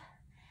stance up,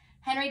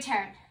 and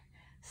return.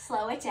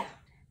 Slow it down,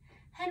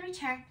 and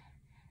return.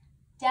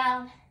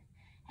 Down,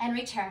 and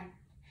return.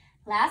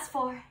 Last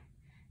 4,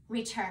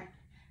 return.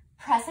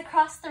 Press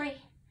across 3,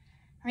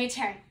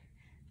 return.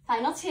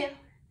 Final 2,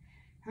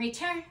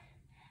 return,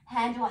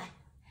 and 1.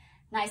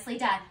 Nicely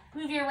done.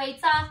 Move your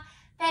weights off,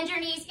 bend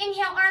your knees,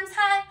 inhale, arms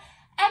high.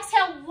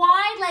 Exhale,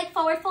 wide leg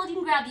forward fold. You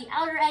can grab the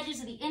outer edges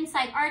of the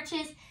inside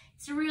arches.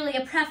 It's really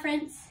a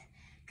preference.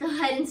 Go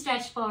ahead and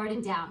stretch forward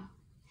and down.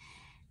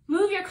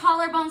 Move your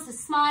collarbones to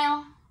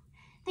smile.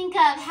 Think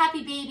of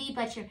happy baby,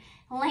 but you're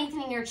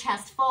lengthening your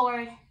chest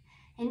forward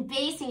and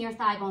basing your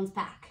thigh bones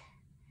back.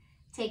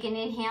 Take an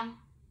inhale.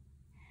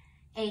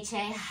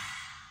 HA.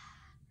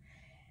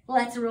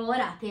 Let's roll it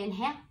up.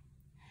 Inhale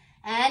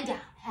and down.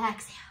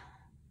 Exhale.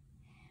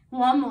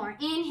 One more.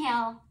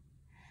 Inhale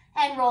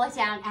and roll it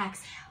down.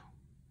 Exhale.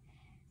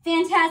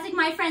 Fantastic,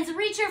 my friends.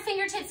 Reach your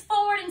fingertips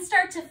forward and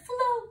start to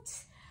float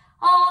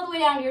all the way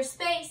down to your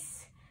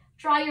space.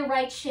 Draw your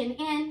right shin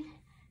in.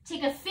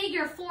 Take a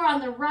figure 4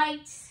 on the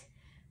right.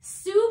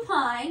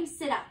 Supine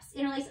sit-ups.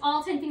 Interlace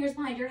all 10 fingers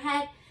behind your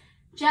head.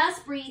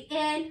 Just breathe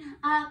in,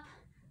 up,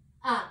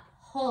 up.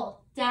 Hold,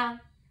 down,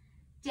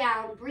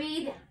 down.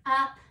 Breathe,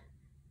 up,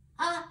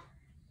 up,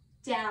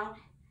 down,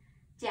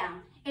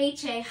 down.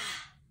 HA,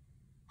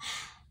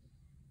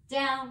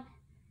 down,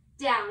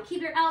 down.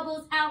 Keep your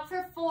elbows out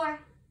for 4.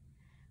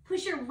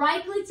 Push your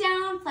right glute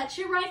down, flex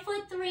your right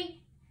foot 3.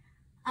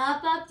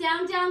 Up, up,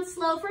 down, down,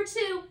 slow for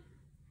 2.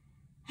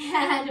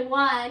 And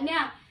 1.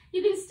 Now,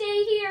 you can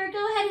stay here.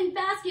 Go ahead and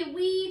basket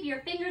weave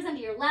your fingers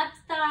under your left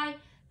thigh.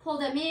 Pull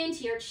them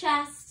into your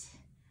chest.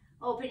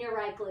 Open your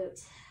right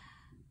glute.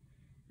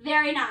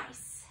 Very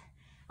nice.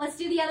 Let's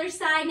do the other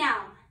side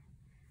now.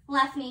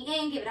 Left knee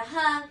in, give it a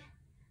hug.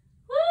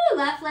 Woo,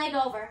 left leg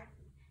over.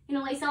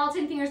 Interlace all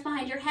 10 fingers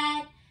behind your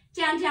head.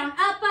 Down, down,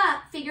 up,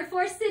 up. Figure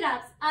 4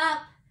 sit-ups.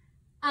 Up,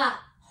 up,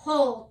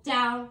 hold,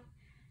 down,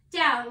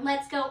 down.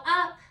 Let's go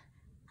up,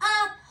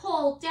 up,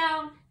 hold,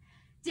 down,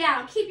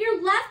 down. Keep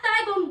your left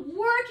thigh bone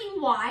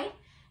working wide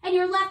and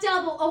your left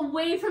elbow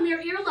away from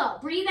your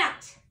earlobe. Breathe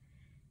out.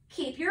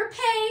 Keep your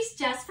pace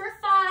just for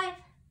 5.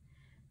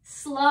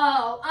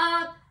 Slow,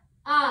 up,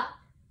 up,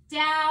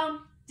 down,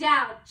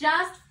 down.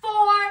 Just 4.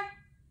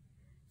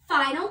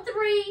 Final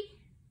 3.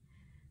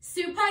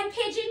 Supine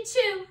pigeon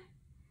 2.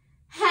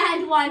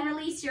 And 1.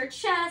 Release your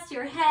chest,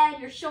 your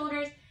head, your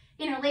shoulders.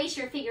 Interlace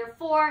your figure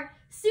 4.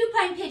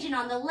 Supine pigeon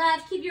on the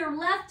left. Keep your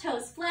left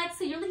toes flexed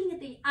so you're looking at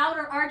the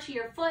outer arch of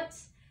your foot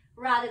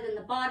rather than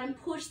the bottom.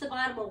 Push the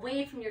bottom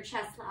away from your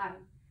chest line.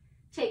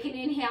 Take an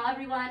inhale,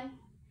 everyone.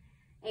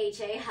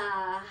 HA,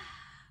 ha.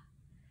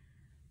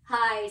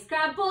 Highs.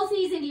 Grab both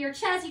knees into your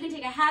chest. You can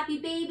take a happy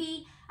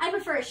baby. I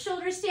prefer a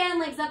shoulder stand,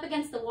 legs up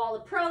against the wall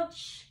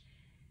approach.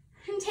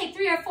 And take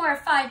 3 or 4 or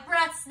 5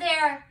 breaths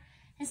there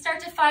and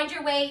start to find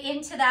your way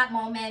into that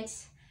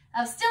moment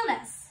of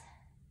stillness.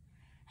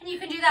 And you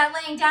can do that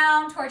laying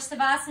down towards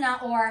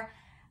Savasana or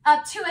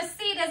up to a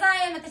seat as I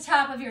am at the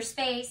top of your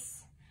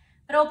space.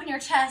 But open your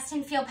chest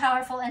and feel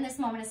powerful in this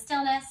moment of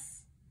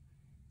stillness.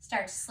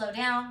 Start to slow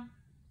down.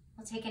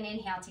 We'll take an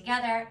inhale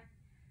together.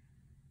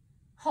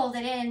 Hold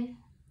it in.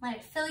 Let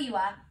it fill you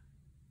up.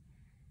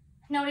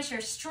 Notice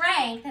your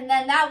strength and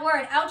then that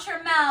word out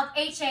your mouth,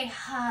 H-A,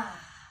 ha.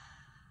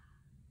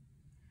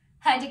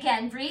 And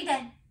again, breathe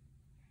in.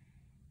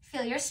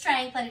 Feel your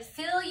strength. Let it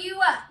fill you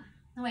up.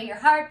 The way your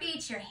heart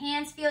beats, your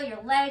hands feel,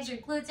 your legs, your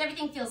glutes,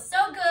 everything feels so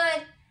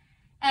good.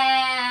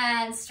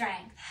 And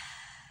strength.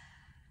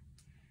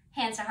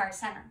 Hands to heart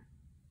center.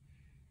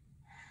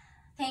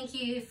 Thank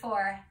you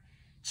for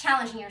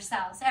challenging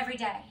yourselves every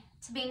day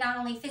to be not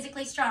only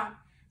physically strong,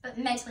 but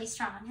mentally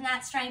strong. And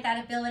that strength,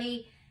 that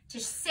ability to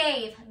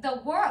save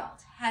the world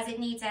as it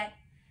needs it,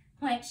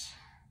 which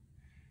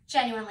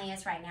genuinely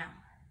is right now.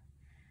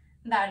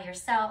 Bow to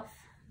yourself,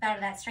 bow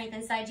to that strength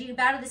inside you,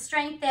 bow to the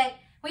strength that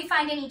we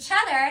find in each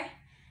other.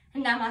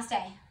 Namaste.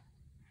 All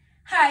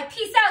right,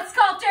 peace out,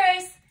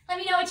 sculptors. Let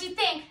me know what you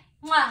think.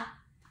 Mwah.